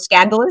charity goes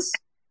scandalous?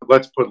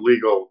 Let's put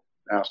legal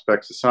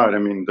aspects aside. I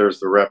mean, there's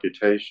the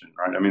reputation,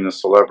 right? I mean, the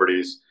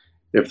celebrities,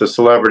 if the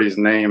celebrity's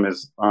name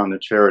is on the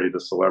charity, the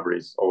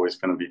celebrity's always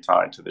going to be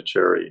tied to the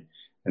charity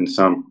in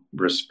some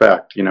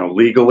respect,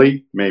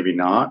 legally, maybe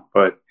not,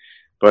 but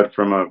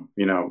from a,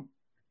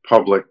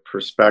 public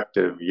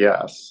perspective,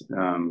 yes.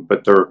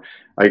 But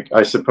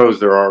I suppose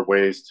there are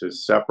ways to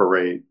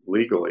separate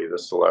legally the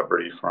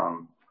celebrity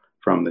from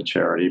the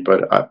charity.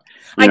 But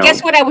I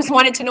guess what I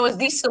wanted to know is,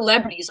 these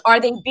celebrities, are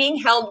they being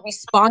held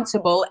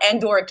responsible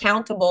and or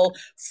accountable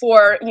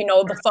for,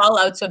 the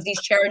fallouts of these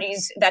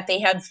charities that they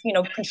have,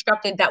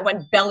 constructed that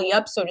went belly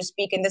up, so to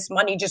speak, and this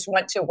money just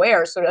went to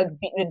where? Sort of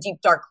in a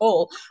deep, dark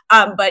hole.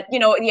 But,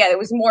 it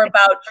was more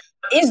about,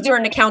 is there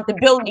an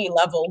accountability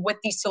level with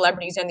these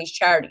celebrities and these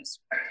charities?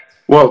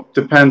 Well, it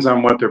depends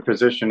on what their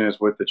position is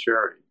with the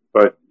charity.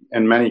 But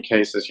in many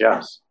cases,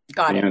 yes.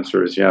 Got it. The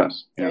answer is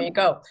yes. There you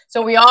go.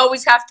 So we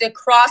always have to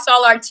cross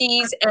all our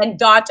T's and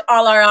dot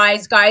all our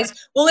I's, guys.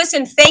 Well,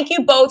 listen, thank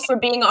you both for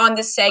being on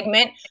this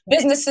segment.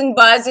 Business and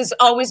Buzz is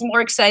always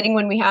more exciting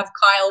when we have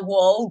Kyle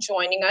Wool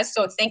joining us.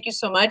 So thank you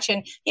so much.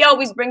 And he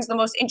always brings the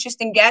most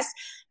interesting guests.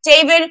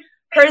 David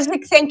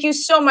Herzig, thank you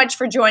so much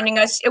for joining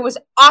us. It was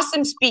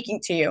awesome speaking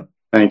to you.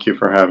 Thank you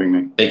for having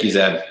me. Thank you,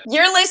 Zen.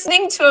 You're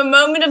listening to A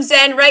Moment of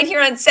Zen right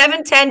here on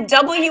 710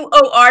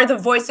 WOR, the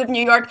voice of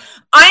New York.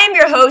 I am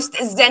your host,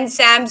 Zen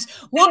Sams.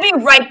 We'll be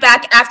right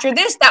back after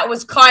this. That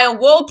was Kyle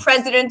Wool,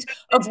 president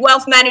of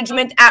wealth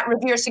management at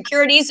Revere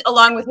Securities,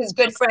 along with his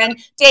good friend,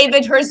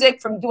 David Herzig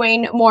from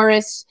Duane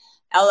Morris,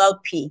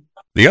 LLP.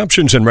 The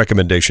options and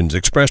recommendations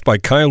expressed by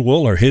Kyle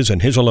Wool are his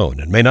and his alone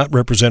and may not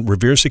represent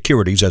Revere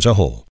Securities as a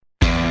whole.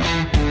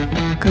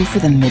 Go for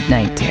the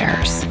midnight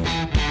dares.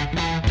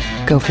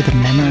 Go for the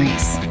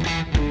memories.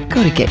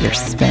 Go to get your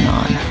spin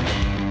on.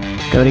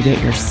 Go to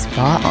get your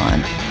spa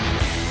on.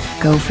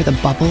 Go for the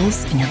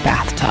bubbles in your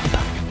bathtub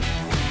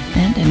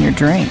and in your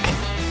drink.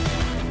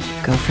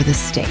 Go for the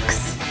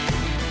stakes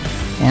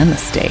and the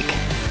steak.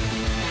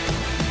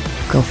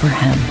 Go for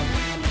him.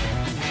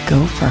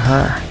 Go for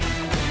her.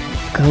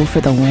 Go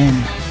for the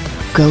win.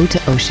 Go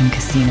to Ocean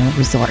Casino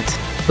Resort.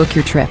 Book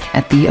your trip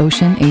at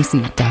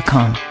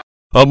theoceanac.com.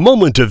 A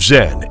Moment of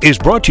Zen is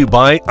brought to you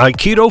by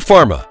Aikido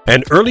Pharma,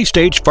 an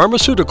early-stage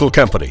pharmaceutical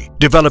company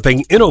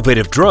developing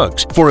innovative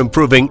drugs for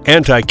improving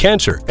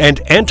anti-cancer and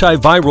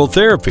antiviral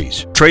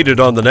therapies. Traded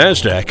on the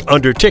NASDAQ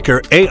under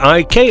ticker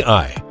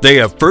AIKI. They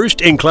have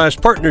first-in-class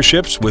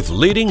partnerships with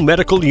leading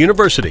medical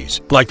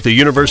universities like the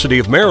University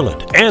of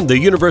Maryland and the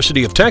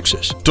University of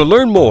Texas. To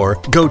learn more,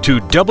 go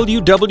to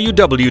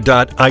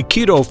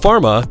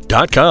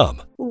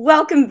www.aikidopharma.com.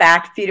 Welcome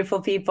back, beautiful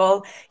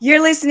people.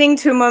 You're listening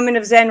to A Moment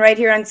of Zen right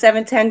here on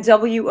 710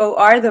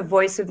 WOR, the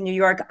voice of New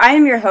York. I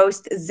am your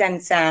host, Zen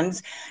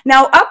Sams.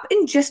 Now, up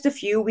in just a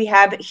few, we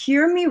have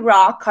Hear Me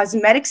Raw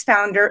Cosmetics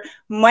founder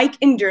Mike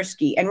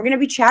Injector, and we're going to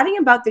be chatting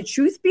about the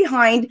truth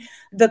behind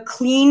the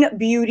clean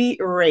beauty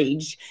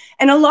rage.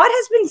 And a lot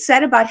has been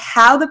said about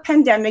how the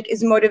pandemic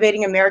is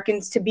motivating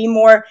Americans to be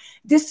more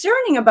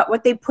discerning about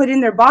what they put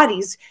in their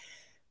bodies.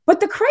 But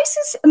the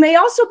crisis may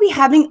also be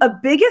having a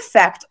big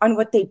effect on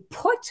what they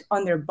put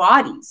on their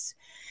bodies.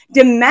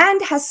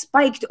 Demand has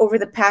spiked over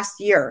the past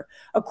year.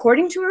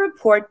 According to a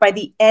report by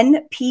the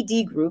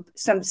NPD Group,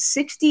 some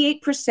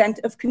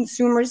 68% of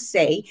consumers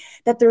say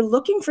that they're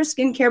looking for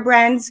skincare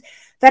brands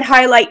that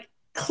highlight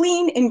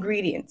clean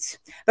ingredients.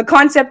 The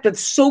concept of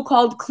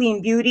so-called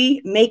clean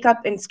beauty,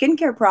 makeup, and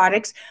skincare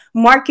products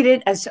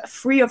marketed as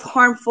free of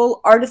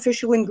harmful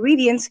artificial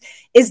ingredients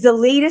is the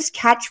latest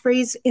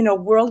catchphrase in a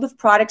world of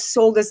products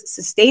sold as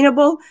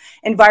sustainable,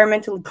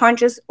 environmentally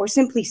conscious, or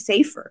simply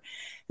safer.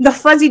 The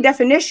fuzzy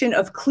definition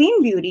of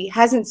clean beauty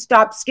hasn't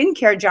stopped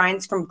skincare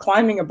giants from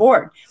climbing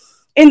aboard.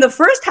 In the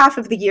first half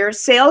of the year,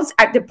 sales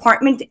at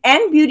department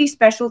and beauty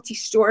specialty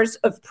stores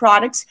of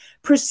products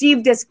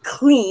perceived as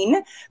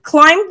clean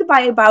climbed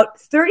by about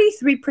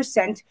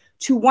 33%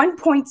 to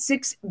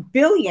 1.6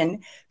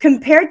 billion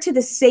compared to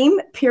the same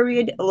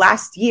period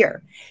last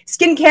year.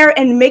 Skincare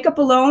and makeup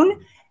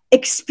alone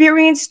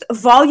experienced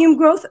volume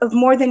growth of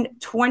more than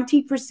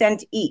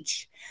 20%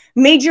 each.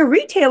 Major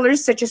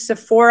retailers such as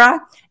Sephora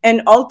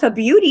and Ulta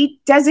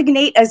Beauty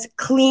designate as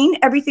clean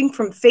everything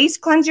from face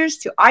cleansers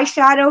to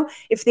eyeshadow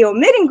if they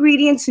omit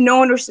ingredients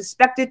known or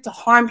suspected to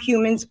harm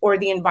humans or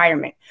the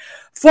environment.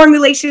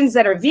 Formulations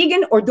that are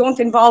vegan or don't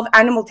involve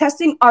animal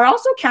testing are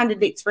also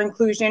candidates for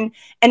inclusion,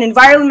 and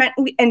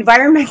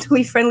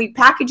environmentally friendly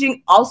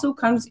packaging also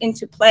comes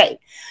into play.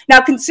 Now,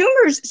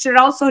 consumers should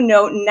also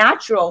know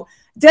natural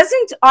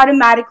doesn't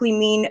automatically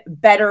mean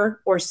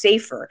better or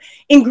safer.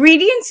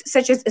 Ingredients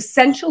such as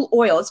essential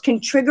oils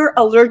can trigger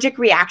allergic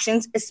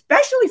reactions,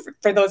 especially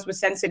for those with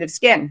sensitive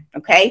skin,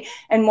 okay?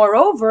 And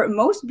moreover,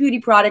 most beauty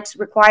products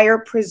require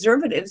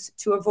preservatives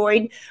to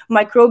avoid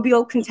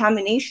microbial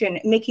contamination,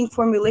 making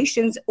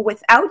formulations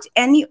without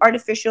any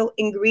artificial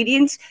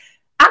ingredients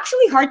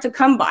actually hard to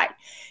come by.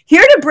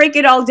 Here to break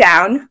it all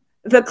down,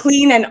 the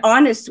clean and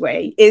honest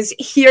way, is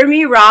Hear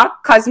Me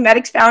Rock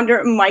Cosmetics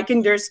founder Mike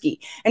Indersky.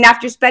 And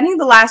after spending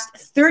the last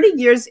 30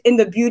 years in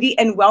the beauty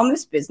and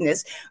wellness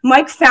business,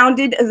 Mike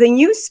founded the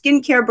new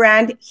skincare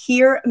brand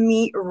Hear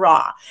Me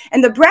Raw.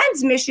 And the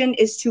brand's mission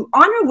is to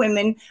honor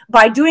women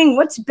by doing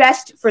what's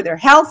best for their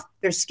health,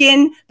 their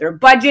skin, their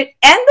budget,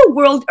 and the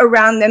world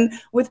around them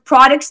with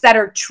products that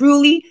are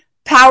truly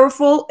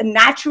powerful,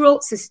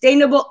 natural,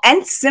 sustainable,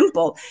 and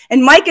simple.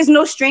 And Mike is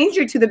no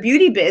stranger to the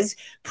beauty biz.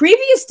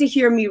 Previous to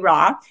Hear Me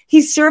Raw,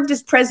 he served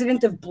as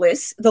president of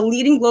Bliss, the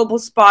leading global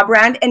spa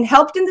brand, and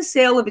helped in the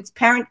sale of its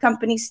parent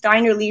company,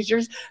 Steiner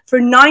Leisures, for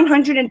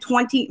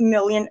 $920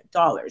 million.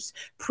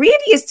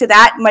 Previous to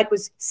that, Mike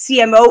was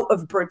CMO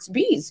of Burt's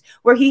Bees,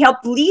 where he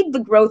helped lead the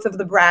growth of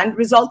the brand,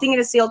 resulting in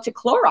a sale to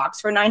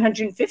Clorox for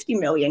 $950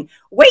 million.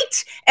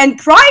 Wait, and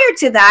prior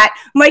to that,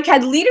 Mike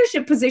had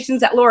leadership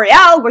positions at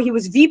L'Oreal, where he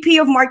was VP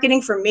of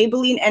marketing for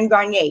Maybelline and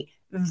Garnier.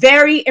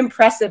 Very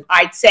impressive,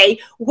 I'd say.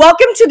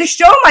 Welcome to the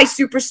show, my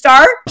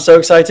superstar. I'm so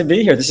excited to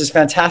be here. This is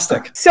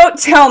fantastic. So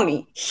tell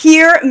me,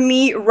 Hear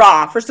Me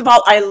Raw. First of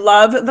all, I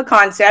love the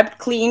concept,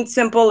 clean,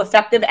 simple,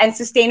 effective, and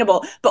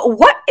sustainable. But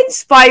what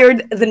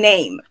inspired the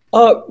name?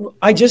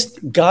 I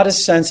just got a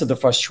sense of the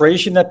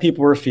frustration that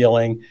people were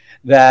feeling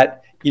that,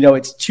 you know,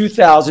 it's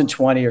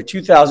 2020 or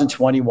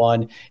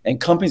 2021, and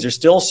companies are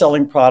still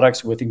selling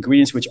products with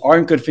ingredients which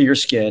aren't good for your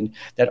skin,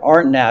 that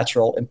aren't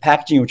natural, and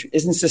packaging which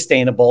isn't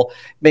sustainable,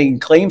 making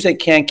claims they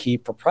can't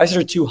keep, for prices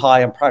are too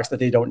high on products that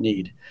they don't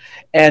need.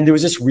 And there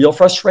was this real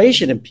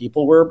frustration, and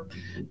people were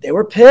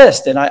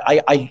pissed. And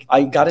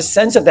I got a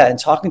sense of that in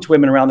talking to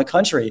women around the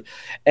country.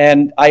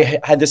 And I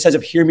had this sense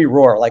of hear me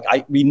roar. Like,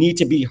 we need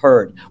to be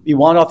heard. We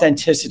want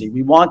authenticity.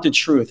 We want the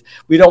truth.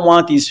 We don't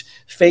want these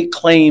fake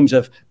claims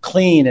of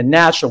clean and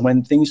natural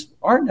when things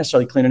aren't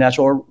necessarily clean or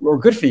natural or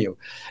good for you.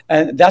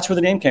 And that's where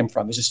the name came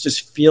from. It's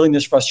just feeling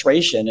this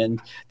frustration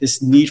and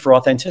this need for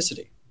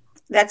authenticity.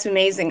 That's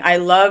amazing. I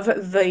love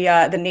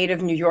the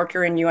native New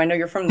Yorker in you. I know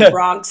you're from the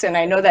Bronx, and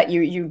I know that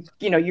you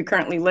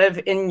currently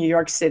live in New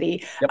York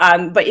City.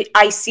 Yep. But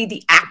I see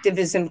the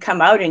activism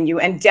come out in you,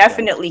 and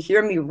definitely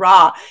Hear Me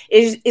Raw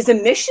is a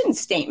mission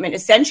statement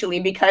essentially,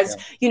 because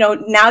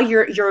now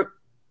you're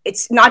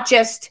it's not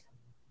just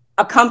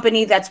a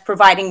company that's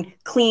providing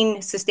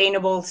clean,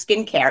 sustainable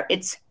skincare.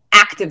 It's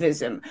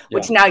activism,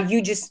 which now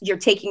you're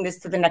taking this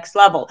to the next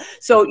level.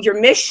 So your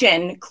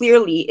mission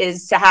clearly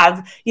is to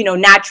have,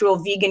 natural,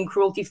 vegan,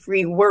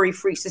 cruelty-free,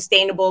 worry-free,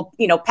 sustainable,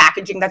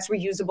 packaging that's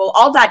reusable,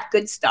 all that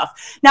good stuff.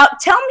 Now,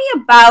 tell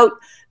me about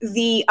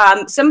the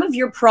some of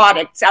your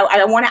products.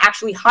 I want to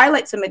actually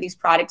highlight some of these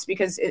products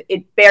because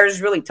it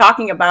bears really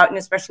talking about, and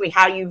especially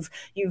how you've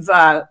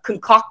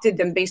concocted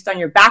them based on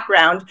your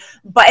background.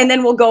 And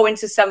then we'll go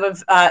into some of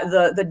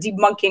the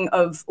debunking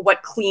of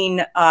what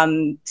clean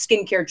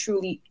skincare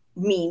truly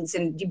means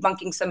and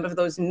debunking some of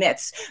those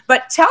myths.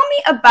 But tell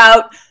me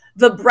about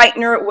the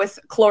brightener with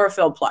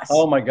chlorophyll plus.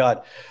 Oh my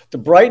God. The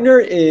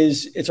brightener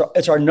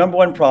it's our number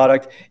one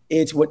product.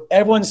 It's what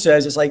everyone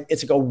says. It's like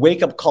a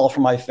wake up call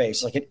for my face.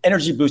 It's like an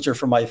energy booster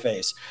for my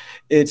face.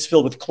 It's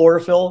filled with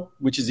chlorophyll,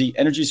 which is the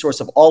energy source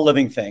of all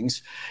living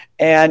things.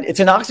 And it's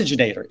an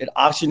oxygenator. It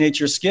oxygenates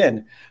your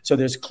skin. So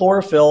there's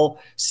chlorophyll,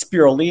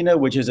 spirulina,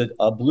 which is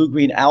a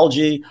blue-green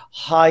algae,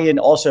 high in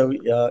also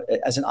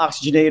as an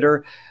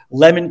oxygenator,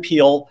 lemon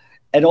peel,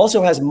 and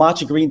also has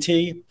matcha green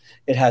tea.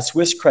 It has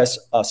Swiss cress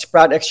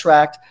sprout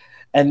extract,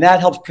 and that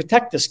helps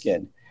protect the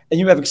skin. And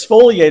you have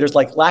exfoliators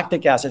like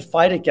lactic acid,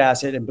 phytic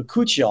acid, and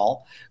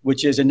bakuchiol,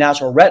 which is a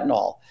natural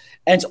retinol.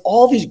 And it's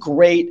all these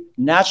great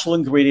natural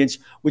ingredients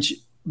which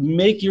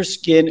make your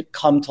skin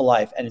come to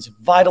life. And it's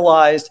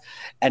vitalized,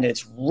 and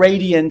it's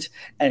radiant,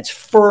 and it's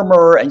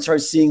firmer, and you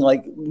start seeing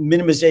like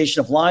minimization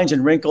of lines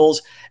and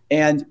wrinkles.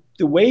 And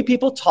the way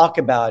people talk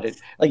about it,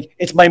 like,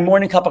 it's my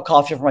morning cup of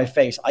coffee for my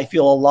face. I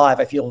feel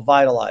alive. I feel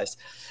vitalized.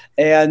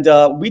 And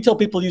we tell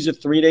people to use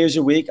it 3 days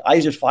a week. I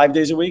use it 5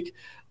 days a week.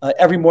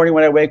 Every morning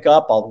when I wake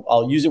up,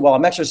 I'll use it while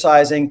I'm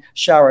exercising,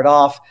 shower it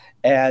off,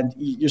 and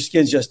your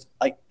skin's just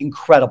like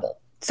incredible.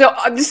 So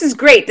this is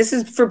great. This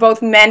is for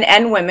both men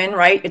and women,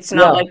 right? It's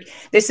not like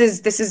this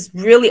is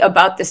really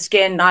about the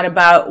skin, not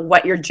about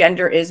what your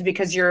gender is,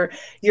 because you're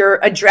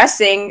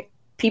addressing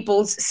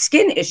people's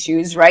skin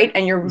issues, right?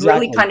 And you're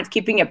really kind of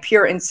keeping it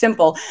pure and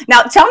simple.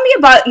 Now, tell me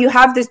about, you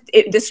have this,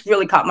 this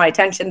really caught my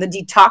attention, the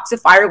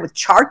detoxifier with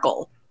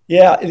charcoal.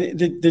 Yeah,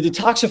 the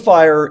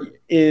detoxifier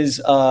is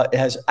it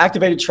has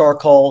activated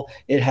charcoal.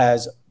 It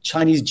has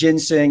Chinese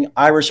ginseng,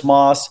 Irish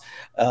moss,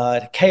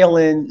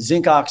 kaolin,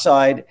 zinc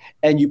oxide,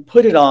 and you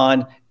put it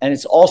on, and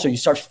it's also, you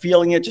start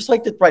feeling it just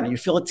like the brightening. You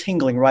feel it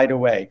tingling right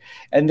away.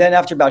 And then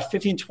after about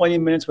 15, 20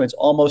 minutes, when it's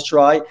almost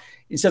dry,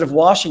 instead of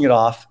washing it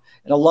off,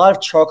 and a lot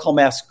of charcoal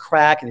masks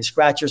crack and they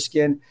scratch your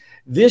skin,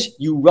 this,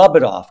 you rub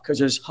it off because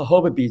there's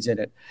jojoba beads in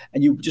it.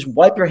 And you just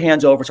wipe your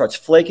hands over, it starts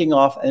flaking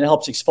off, and it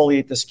helps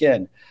exfoliate the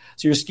skin.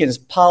 So your skin is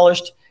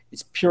polished,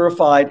 it's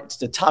purified, it's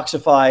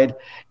detoxified.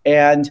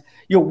 And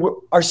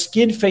our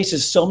skin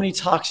faces so many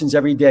toxins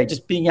every day.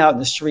 Just being out in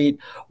the street,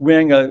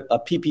 wearing a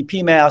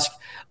PPP mask,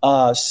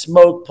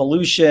 smoke,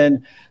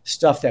 pollution,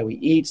 stuff that we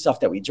eat, stuff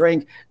that we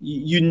drink.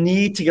 You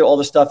need to get all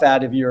the stuff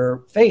out of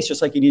your face,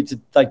 just like you need to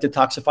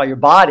detoxify your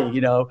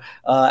body,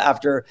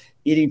 after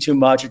eating too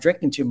much or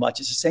drinking too much.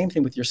 It's the same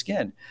thing with your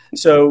skin.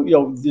 So,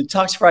 the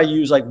detoxifier you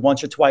use like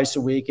once or twice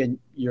a week and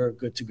you're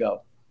good to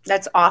go.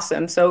 That's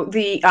awesome. So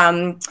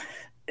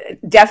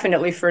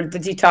definitely for the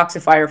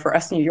detoxifier for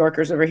us New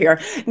Yorkers over here.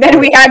 Then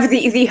we have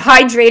the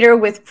hydrator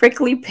with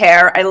prickly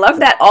pear. I love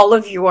that all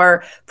of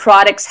your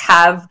products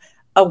have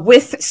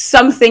with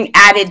something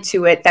added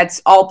to it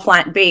that's all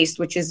plant-based,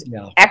 which is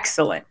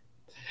excellent.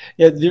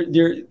 Yeah,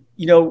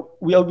 we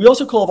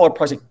also call all our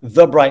products like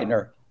the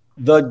brightener,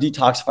 the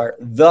detoxifier,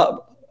 the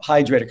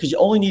hydrator, because you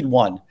only need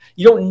one.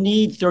 You don't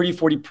need 30,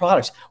 40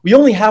 products. We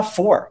only have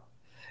 4.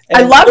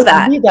 And I love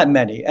that. You need that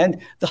many.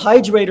 And the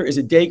hydrator is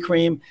a day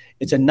cream.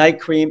 It's a night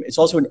cream. It's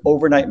also an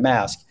overnight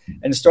mask.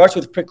 And it starts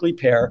with prickly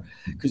pear,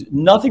 because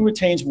nothing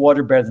retains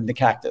water better than the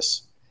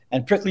cactus.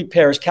 And prickly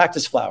pear is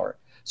cactus flower.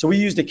 So we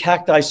use the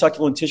cacti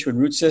succulent tissue and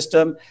root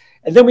system.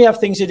 And then we have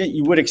things in it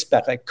you would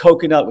expect, like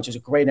coconut, which is a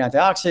great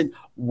antioxidant,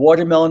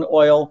 watermelon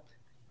oil,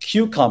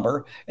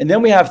 cucumber. And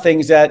then we have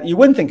things that you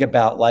wouldn't think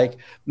about, like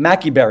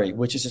maqui berry,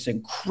 which is this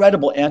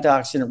incredible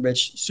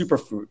antioxidant-rich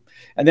superfruit.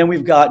 And then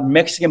we've got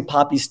Mexican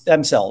poppy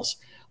stem cells,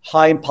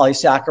 high in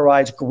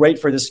polysaccharides, great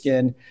for the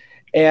skin.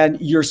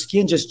 And your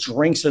skin just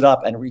drinks it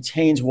up and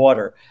retains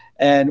water.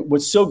 And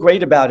what's so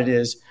great about it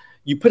is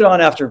you put it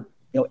on after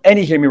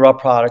any Hear Me Raw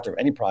product, or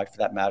any product for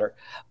that matter.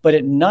 But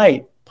at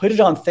night, put it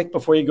on thick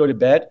before you go to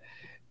bed.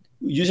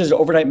 Use it as an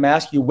overnight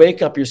mask. You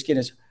wake up, your skin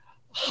is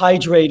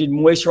hydrated,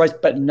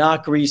 moisturized, but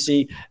not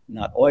greasy,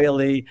 not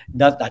oily,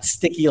 not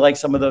sticky like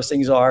some of those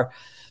things are.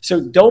 So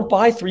don't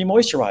buy 3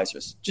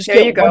 moisturizers. Just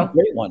get one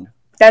great one.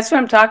 That's what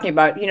I'm talking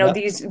about.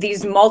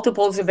 These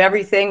multiples of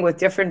everything with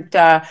different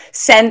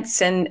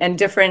scents and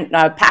different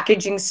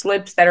packaging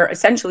slips that are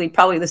essentially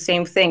probably the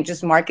same thing,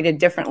 just marketed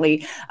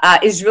differently,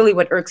 is really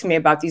what irks me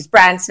about these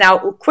brands. Now,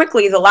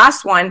 quickly, the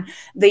last one,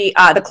 the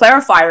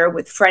clarifier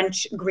with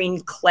French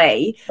green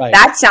clay. Right.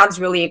 That sounds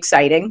really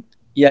exciting.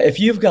 Yeah, if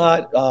you've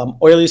got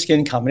oily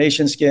skin,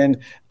 combination skin,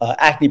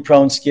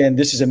 acne-prone skin,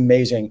 this is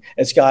amazing.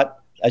 It's got,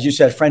 as you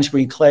said, French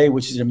green clay,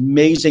 which is an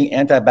amazing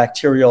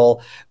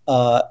antibacterial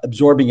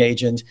absorbing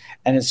agent.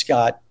 And it's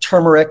got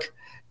turmeric,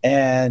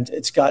 and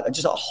it's got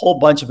just a whole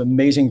bunch of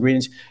amazing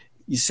ingredients.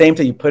 The same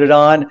thing, you put it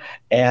on,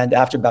 and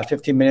after about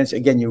 15 minutes,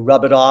 again, you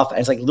rub it off, and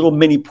it's like little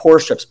mini pore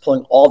strips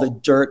pulling all the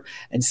dirt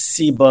and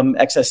sebum,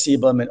 excess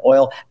sebum and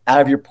oil out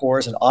of your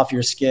pores and off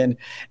your skin,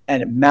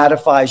 and it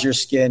mattifies your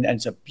skin, and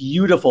it's a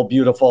beautiful,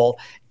 beautiful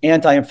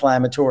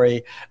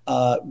anti-inflammatory,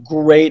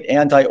 great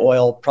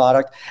anti-oil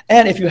product.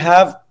 And if you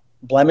have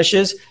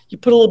blemishes, you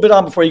put a little bit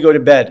on before you go to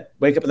bed.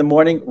 Wake up in the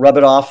morning, rub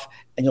it off,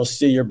 and you'll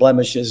see your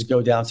blemishes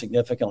go down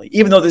significantly,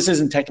 even though this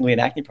isn't technically an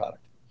acne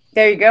product.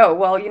 There you go.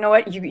 Well, you know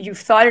what? You've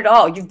thought it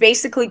all. You've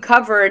basically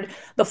covered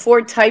the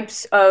 4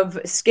 types of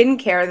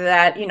skincare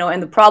that,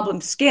 and the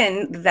problem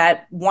skin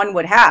that one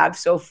would have.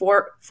 So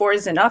four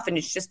is enough, and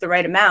it's just the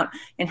right amount.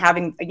 And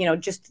having,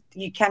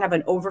 you can't have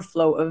an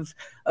overflow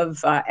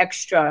of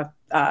extra,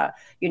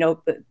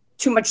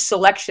 too much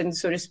selection,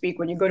 so to speak,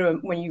 when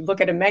you look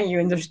at a menu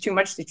and there's too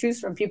much to choose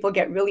from, people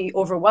get really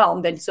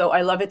overwhelmed. And so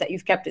I love it that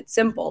you've kept it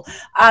simple.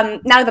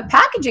 Now the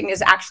packaging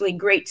is actually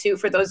great too,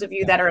 for those of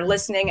you that are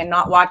listening and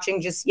not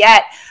watching just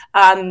yet.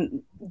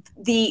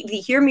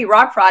 The Hear Me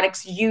Raw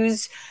products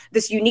use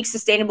this unique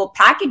sustainable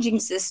packaging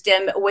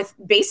system with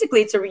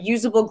basically it's a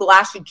reusable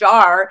glass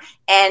jar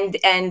and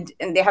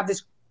they have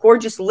this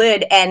gorgeous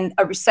lid and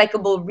a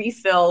recyclable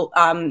refill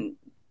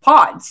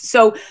pods.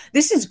 So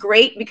this is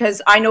great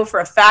because I know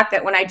for a fact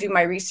that when I do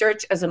my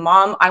research as a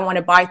mom, I want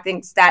to buy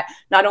things that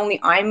not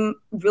only I'm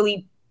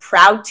really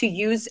proud to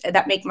use,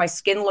 that make my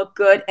skin look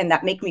good and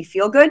that make me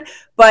feel good,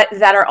 but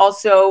that are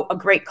also a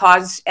great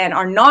cause and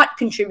are not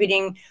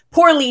contributing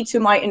poorly to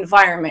my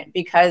environment,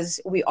 because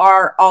we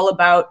are all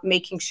about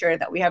making sure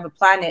that we have a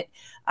planet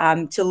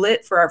to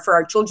live for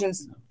our children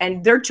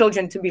and their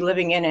children to be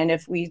living in. And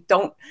if we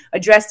don't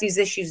address these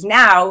issues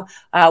now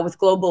with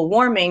global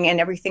warming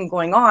and everything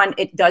going on,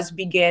 it does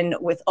begin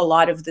with a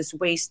lot of this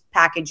waste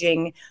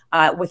packaging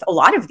with a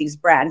lot of these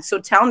brands. So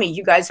tell me,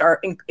 you guys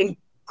are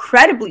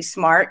incredibly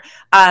smart.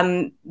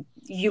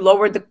 You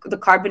lowered the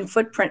carbon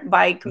footprint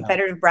by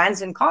competitive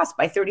brands and cost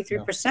by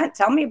 33%.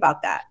 Tell me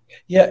about that.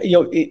 Yeah,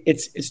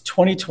 it's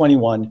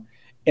 2021,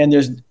 and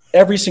there's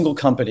every single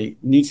company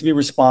needs to be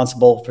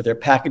responsible for their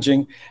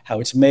packaging, how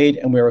it's made,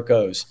 and where it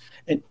goes.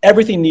 And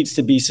everything needs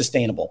to be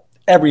sustainable,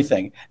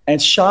 everything. And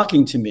it's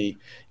shocking to me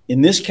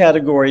in this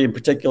category in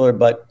particular,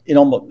 but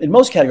in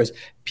most categories,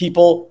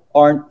 people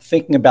aren't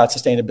thinking about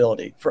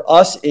sustainability. For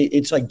us,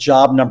 it's like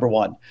job number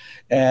one.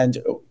 And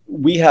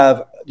we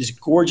have this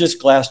gorgeous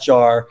glass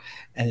jar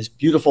and this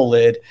beautiful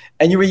lid,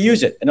 and you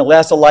reuse it, and it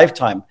lasts a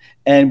lifetime.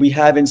 And we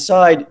have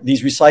inside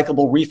these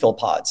recyclable refill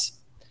pods.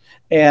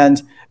 And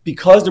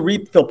because the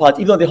refill pods,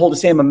 even though they hold the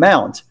same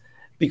amount,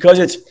 because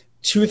it's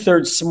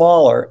 2/3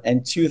 smaller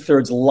and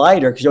 2/3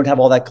 lighter, because you don't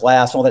have all that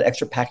glass, all that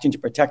extra packaging to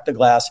protect the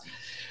glass,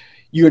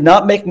 you're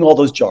not making all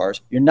those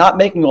jars. You're not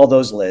making all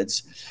those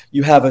lids.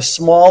 You have a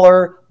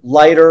smaller,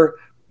 lighter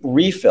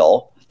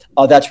refill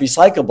that's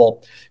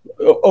recyclable.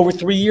 Over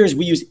 3 years,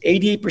 we use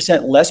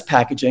 88% less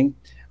packaging,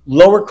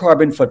 lower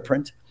carbon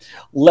footprint.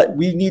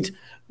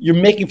 You're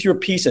making fewer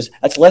pieces.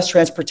 That's less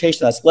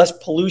transportation. That's less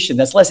pollution.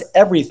 That's less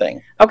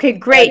everything. Okay,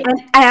 great.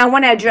 And I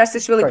want to address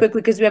this really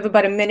quickly because we have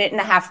about a minute and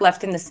a half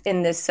left in this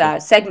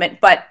segment.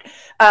 But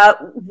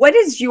what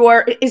is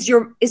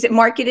it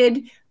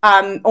marketed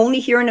only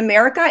here in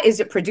America? Is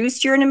it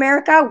produced here in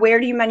America?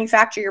 Where do you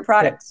manufacture your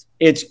products?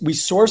 We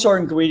source our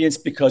ingredients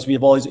because we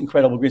have all these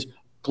incredible ingredients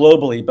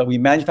globally, but we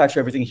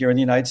manufacture everything here in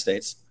the United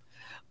States.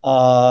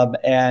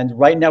 And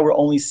right now we're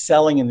only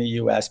selling in the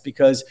US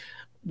because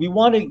we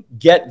want to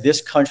get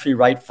this country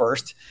right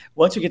first.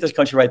 Once we get this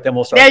country right, then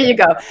we'll start. There you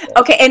go.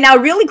 Okay, and now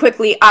really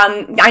quickly,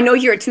 I know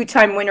you're a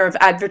 2-time winner of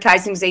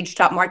Advertising's Age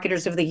Top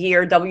Marketers of the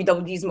Year,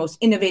 WWD's Most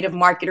Innovative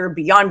Marketer,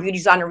 Beyond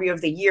Beauty's Honoree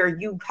of the Year.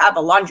 You have a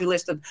laundry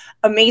list of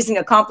amazing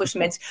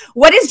accomplishments.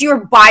 What is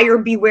your buyer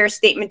beware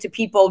statement to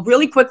people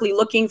really quickly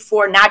looking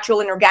for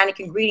natural and organic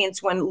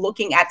ingredients when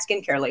looking at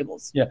skincare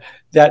labels? Yeah,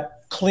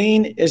 that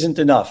clean isn't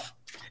enough.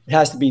 It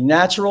has to be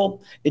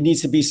natural. It needs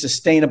to be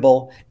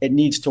sustainable. It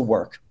needs to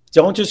work.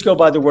 Don't just go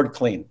by the word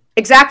clean.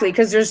 Exactly,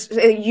 because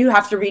you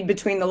have to read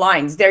between the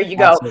lines. There you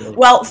go. Absolutely.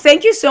 Well,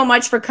 thank you so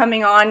much for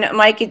coming on,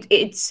 Mike.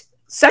 It's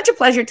such a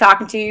pleasure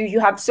talking to you. You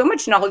have so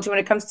much knowledge when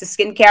it comes to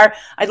skincare.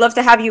 I'd love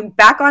to have you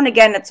back on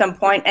again at some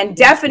point. And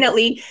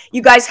definitely,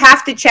 you guys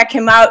have to check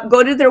him out.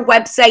 Go to their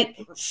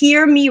website,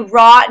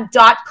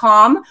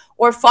 hearmeraw.com,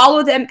 or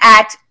follow them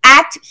at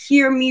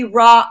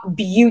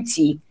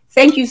hearmerawbeauty.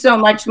 Thank you so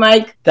much,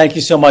 Mike. Thank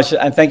you so much.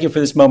 And thank you for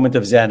this moment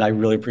of Zen. I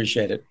really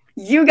appreciate it.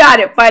 You got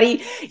it,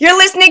 buddy. You're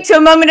listening to A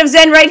Moment of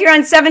Zen right here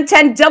on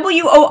 710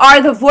 WOR,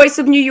 the voice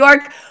of New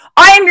York.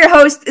 I am your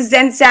host,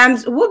 Zen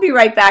Sams. We'll be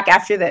right back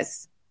after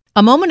this.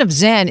 A Moment of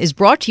Zen is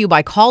brought to you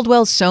by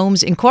Caldwell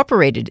Soames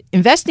Incorporated,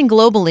 investing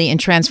globally in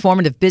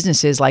transformative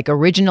businesses like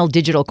Original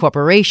Digital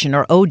Corporation,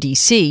 or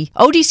ODC.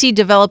 ODC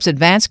develops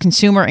advanced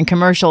consumer and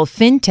commercial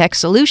fintech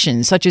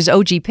solutions such as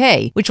OG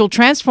Pay, which will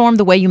transform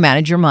the way you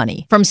manage your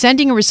money. From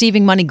sending and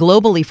receiving money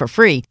globally for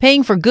free,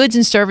 paying for goods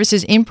and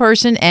services in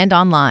person and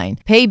online,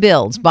 pay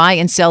bills, buy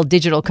and sell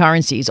digital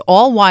currencies,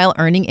 all while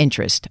earning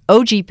interest.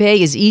 OG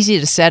Pay is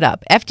easy to set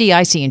up,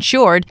 FDIC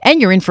insured,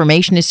 and your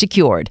information is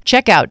secured.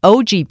 Check out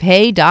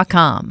ogpay.com.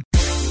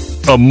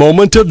 A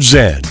Moment of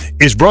Zen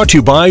is brought to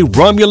you by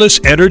Romulus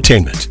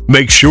Entertainment.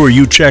 Make sure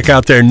you check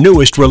out their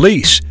newest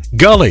release,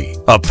 Gully,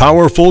 a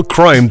powerful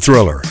crime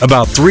thriller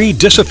about 3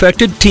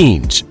 disaffected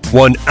teens.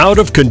 One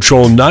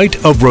out-of-control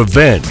night of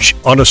revenge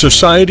on a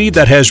society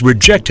that has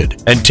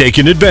rejected and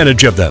taken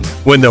advantage of them.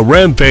 When the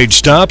rampage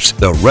stops,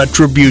 the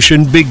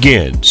retribution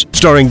begins.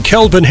 Starring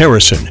Kelvin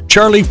Harrison,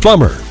 Charlie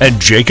Plummer, and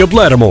Jacob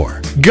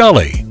Lattimore.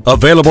 Gully,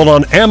 available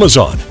on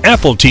Amazon,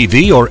 Apple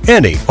TV, or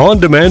any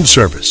on-demand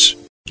service.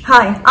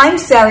 Hi, I'm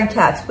Sari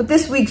Katz with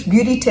this week's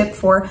beauty tip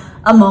for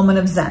A Moment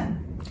of Zen.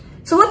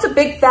 So what's a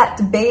big fat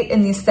debate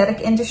in the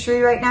aesthetic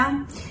industry right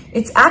now?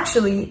 It's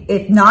actually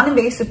if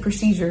non-invasive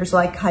procedures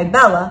like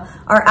Hybella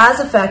are as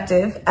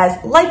effective as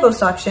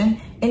liposuction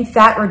in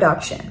fat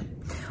reduction.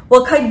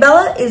 Well,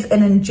 Kybella is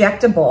an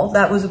injectable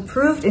that was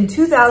approved in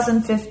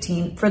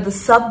 2015 for the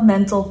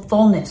submental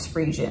fullness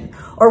region,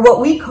 or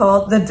what we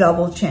call the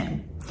double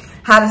chin.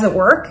 How does it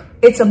work?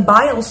 It's a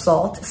bile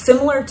salt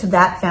similar to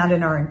that found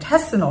in our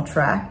intestinal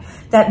tract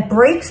that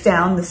breaks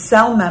down the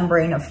cell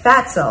membrane of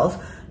fat cells,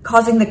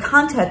 causing the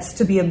contents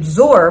to be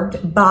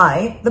absorbed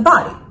by the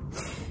body.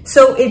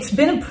 So it's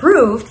been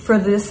approved for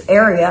this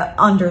area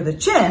under the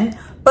chin,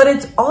 but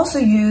it's also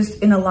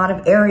used in a lot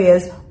of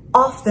areas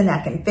off the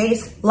neck and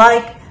face,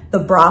 like the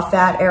bra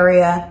fat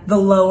area, the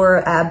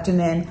lower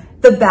abdomen,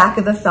 the back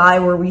of the thigh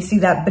where we see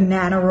that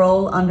banana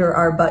roll under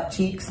our butt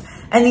cheeks,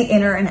 and the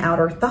inner and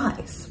outer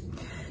thighs.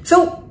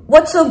 So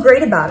what's so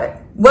great about it?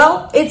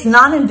 Well, it's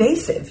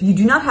non-invasive. You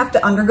do not have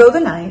to undergo the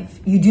knife.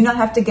 You do not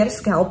have to get a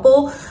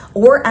scalpel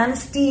or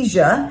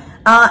anesthesia,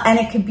 and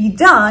it can be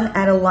done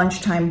at a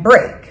lunchtime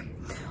break.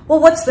 Well,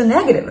 what's the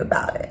negative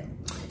about it?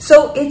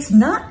 So it's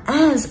not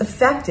as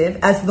effective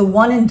as the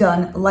one and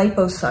done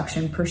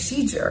liposuction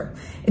procedure.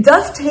 It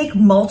does take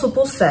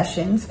multiple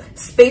sessions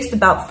spaced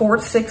about 4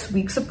 to 6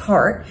 weeks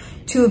apart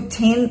to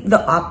obtain the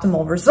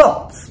optimal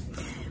results.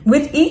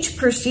 With each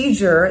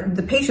procedure,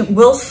 the patient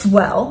will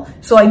swell,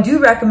 so I do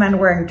recommend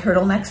wearing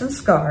turtlenecks and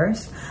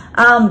scarves,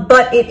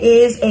 but it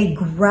is a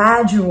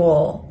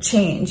gradual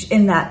change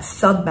in that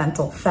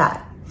submental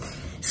fat.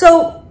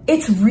 So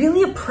it's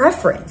really a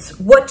preference.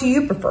 What do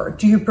you prefer?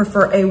 Do you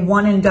prefer a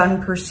one and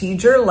done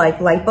procedure like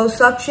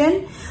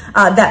liposuction?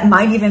 That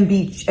might even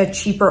be a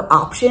cheaper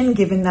option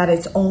given that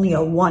it's only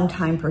a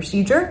one-time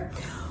procedure.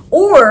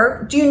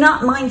 Or do you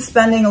not mind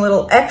spending a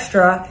little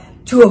extra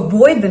to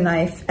avoid the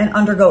knife and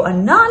undergo a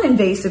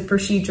non-invasive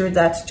procedure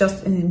that's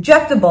just an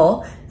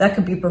injectable that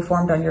could be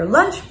performed on your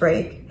lunch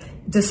break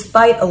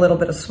despite a little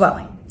bit of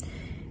swelling?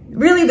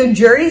 Really, the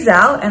jury's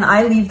out, and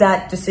I leave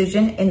that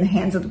decision in the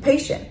hands of the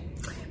patient.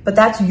 But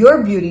that's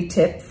your beauty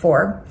tip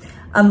for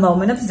A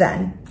Moment of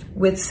Zen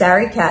with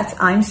Sari Katz.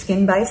 I'm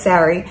Skin by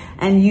Sari,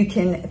 and you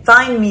can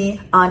find me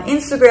on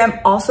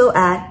Instagram, also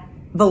at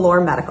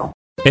Velour Medical.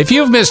 If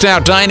you've missed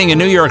out dining in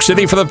New York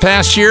City for the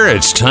past year,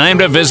 it's time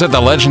to visit the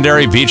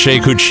legendary Vice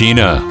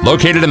Cucina.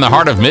 Located in the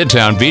heart of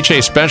Midtown,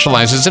 Vice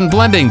specializes in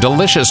blending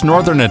delicious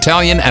Northern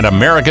Italian and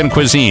American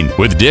cuisine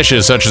with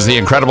dishes such as the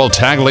incredible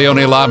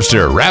taglione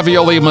lobster,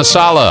 ravioli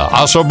masala,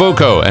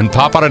 ossobuco, and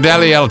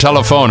pappardelle al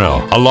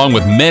telefono, along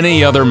with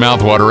many other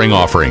mouthwatering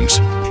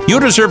offerings. You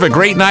deserve a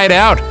great night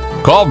out.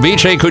 Call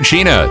Vice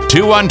Cucina,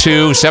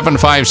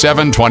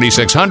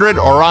 212-757-2600,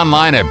 or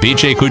online at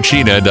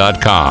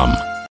vicecucina.com.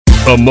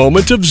 A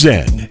Moment of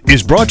Zen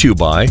is brought to you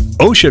by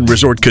Ocean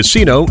Resort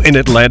Casino in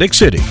Atlantic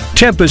City,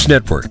 Tempest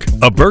Network,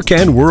 a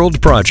Burkan World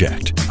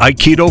Project,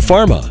 Aikido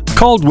Pharma,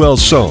 Caldwell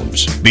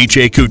Soames,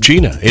 Vice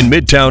Cucina in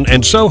Midtown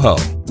and Soho,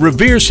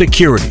 Revere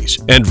Securities,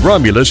 and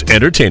Romulus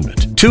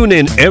Entertainment. Tune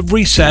in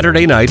every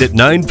Saturday night at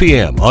 9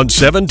 p.m. on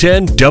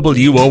 710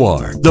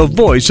 WOR, the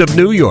voice of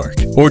New York,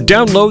 or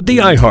download the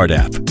iHeart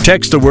app.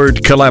 Text the word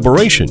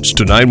collaborations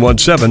to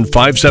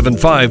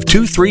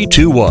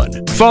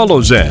 917-575-2321.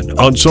 Follow Zen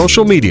on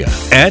social media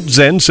at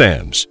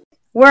ZenSams.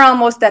 We're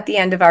almost at the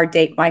end of our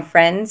date, my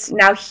friends.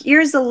 Now,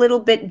 here's a little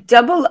bit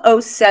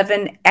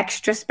 007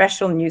 extra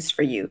special news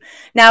for you.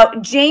 Now,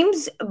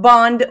 James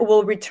Bond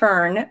will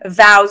return,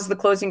 vows the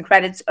closing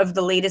credits of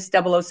the latest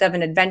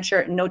 007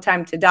 adventure, No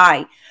Time to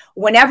Die.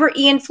 Whenever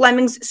Ian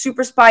Fleming's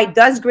super spy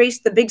does grace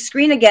the big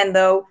screen again,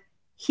 though,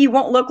 he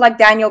won't look like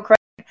Daniel Craig.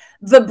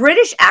 The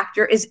British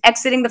actor is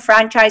exiting the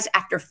franchise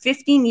after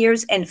 15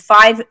 years and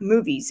 5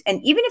 movies. And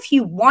even if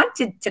he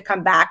wanted to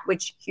come back,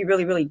 which he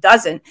really, really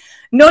doesn't,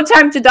 No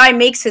Time to Die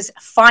makes his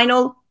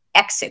final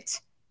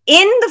exit.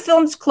 In the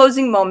film's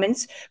closing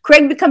moments,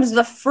 Craig becomes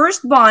the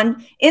first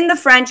Bond in the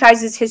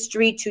franchise's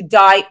history to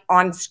die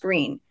on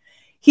screen.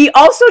 He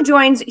also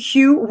joins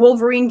Hugh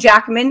Wolverine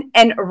Jackman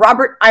and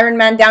Robert Iron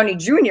Man Downey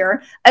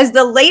Jr. as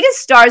the latest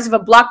stars of a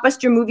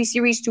blockbuster movie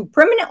series to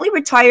permanently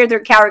retire their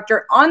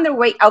character on their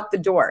way out the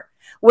door.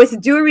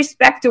 With due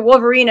respect to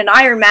Wolverine and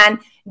Iron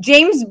Man,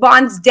 James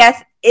Bond's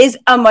death is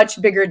a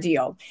much bigger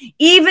deal.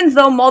 Even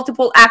though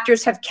multiple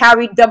actors have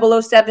carried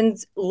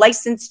 007's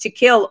license to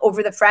kill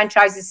over the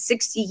franchise's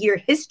 60-year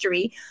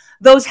history,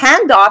 those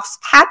handoffs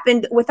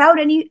happened without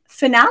any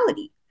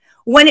finality.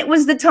 When it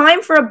was the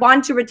time for a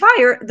Bond to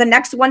retire, the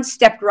next one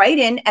stepped right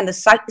in and the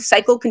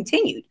cycle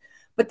continued.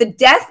 But the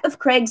death of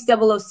Craig's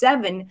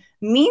 007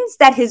 means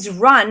that his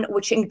run,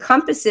 which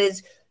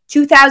encompasses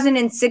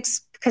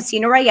 2006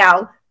 Casino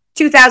Royale,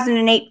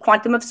 2008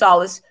 Quantum of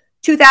Solace,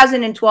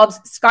 2012's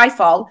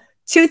Skyfall,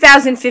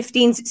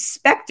 2015's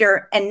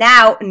Spectre, and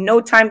now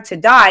No Time to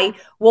Die,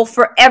 will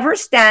forever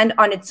stand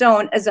on its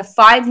own as a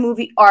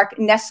 5-movie arc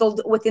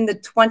nestled within the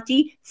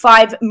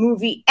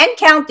 25-movie and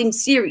counting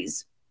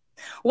series.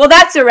 Well,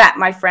 that's a wrap,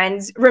 my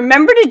friends.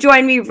 Remember to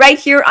join me right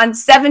here on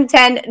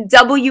 710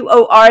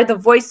 WOR, the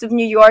voice of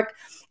New York,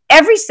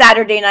 every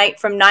Saturday night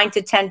from 9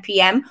 to 10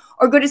 p.m.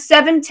 or go to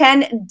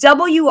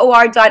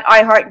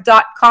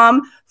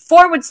 710WOR.iheart.com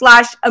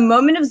YouTube.com/A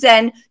Moment of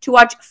Zen to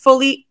watch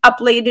fully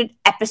uploaded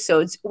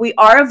episodes. We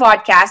are a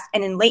vodcast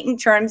and in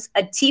latent terms,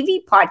 a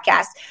TV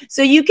podcast.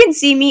 So you can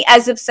see me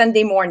as of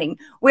Sunday morning.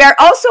 We are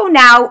also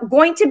now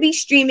going to be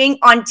streaming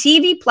on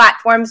TV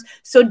platforms.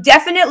 So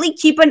definitely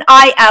keep an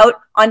eye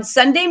out on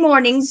Sunday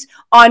mornings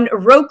on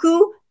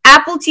Roku,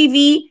 Apple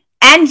TV,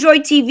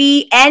 Android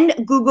TV,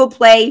 and Google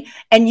Play,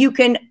 and you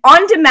can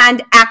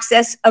on-demand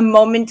access A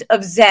Moment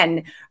of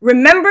Zen.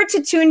 Remember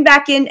to tune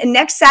back in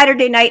next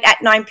Saturday night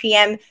at 9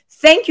 p.m.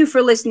 Thank you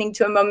for listening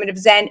to A Moment of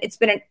Zen. It's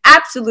been an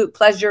absolute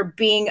pleasure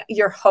being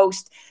your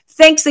host.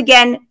 Thanks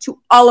again to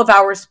all of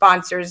our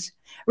sponsors.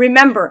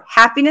 Remember,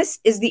 happiness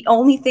is the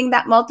only thing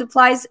that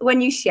multiplies when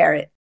you share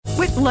it.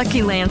 With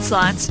Lucky Land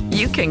Slots,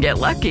 you can get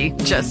lucky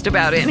just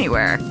about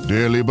anywhere.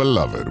 Dearly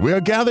beloved, we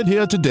are gathered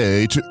here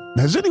today to...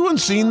 Has anyone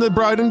seen the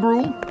bride and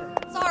groom?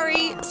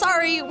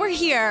 Sorry, we're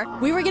here.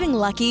 We were getting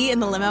lucky in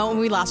the limo and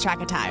we lost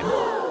track of time.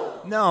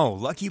 No,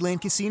 Lucky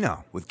Land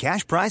Casino, with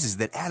cash prizes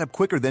that add up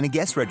quicker than a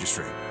guest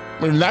registry.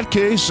 In that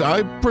case,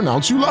 I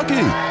pronounce you lucky.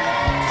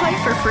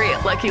 Play for free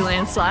at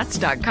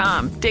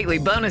LuckyLandSlots.com. Daily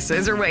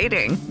bonuses are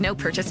waiting. No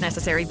purchase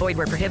necessary. Void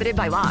where prohibited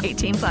by law.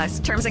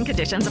 18+. Terms and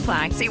conditions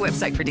apply. See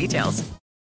website for details.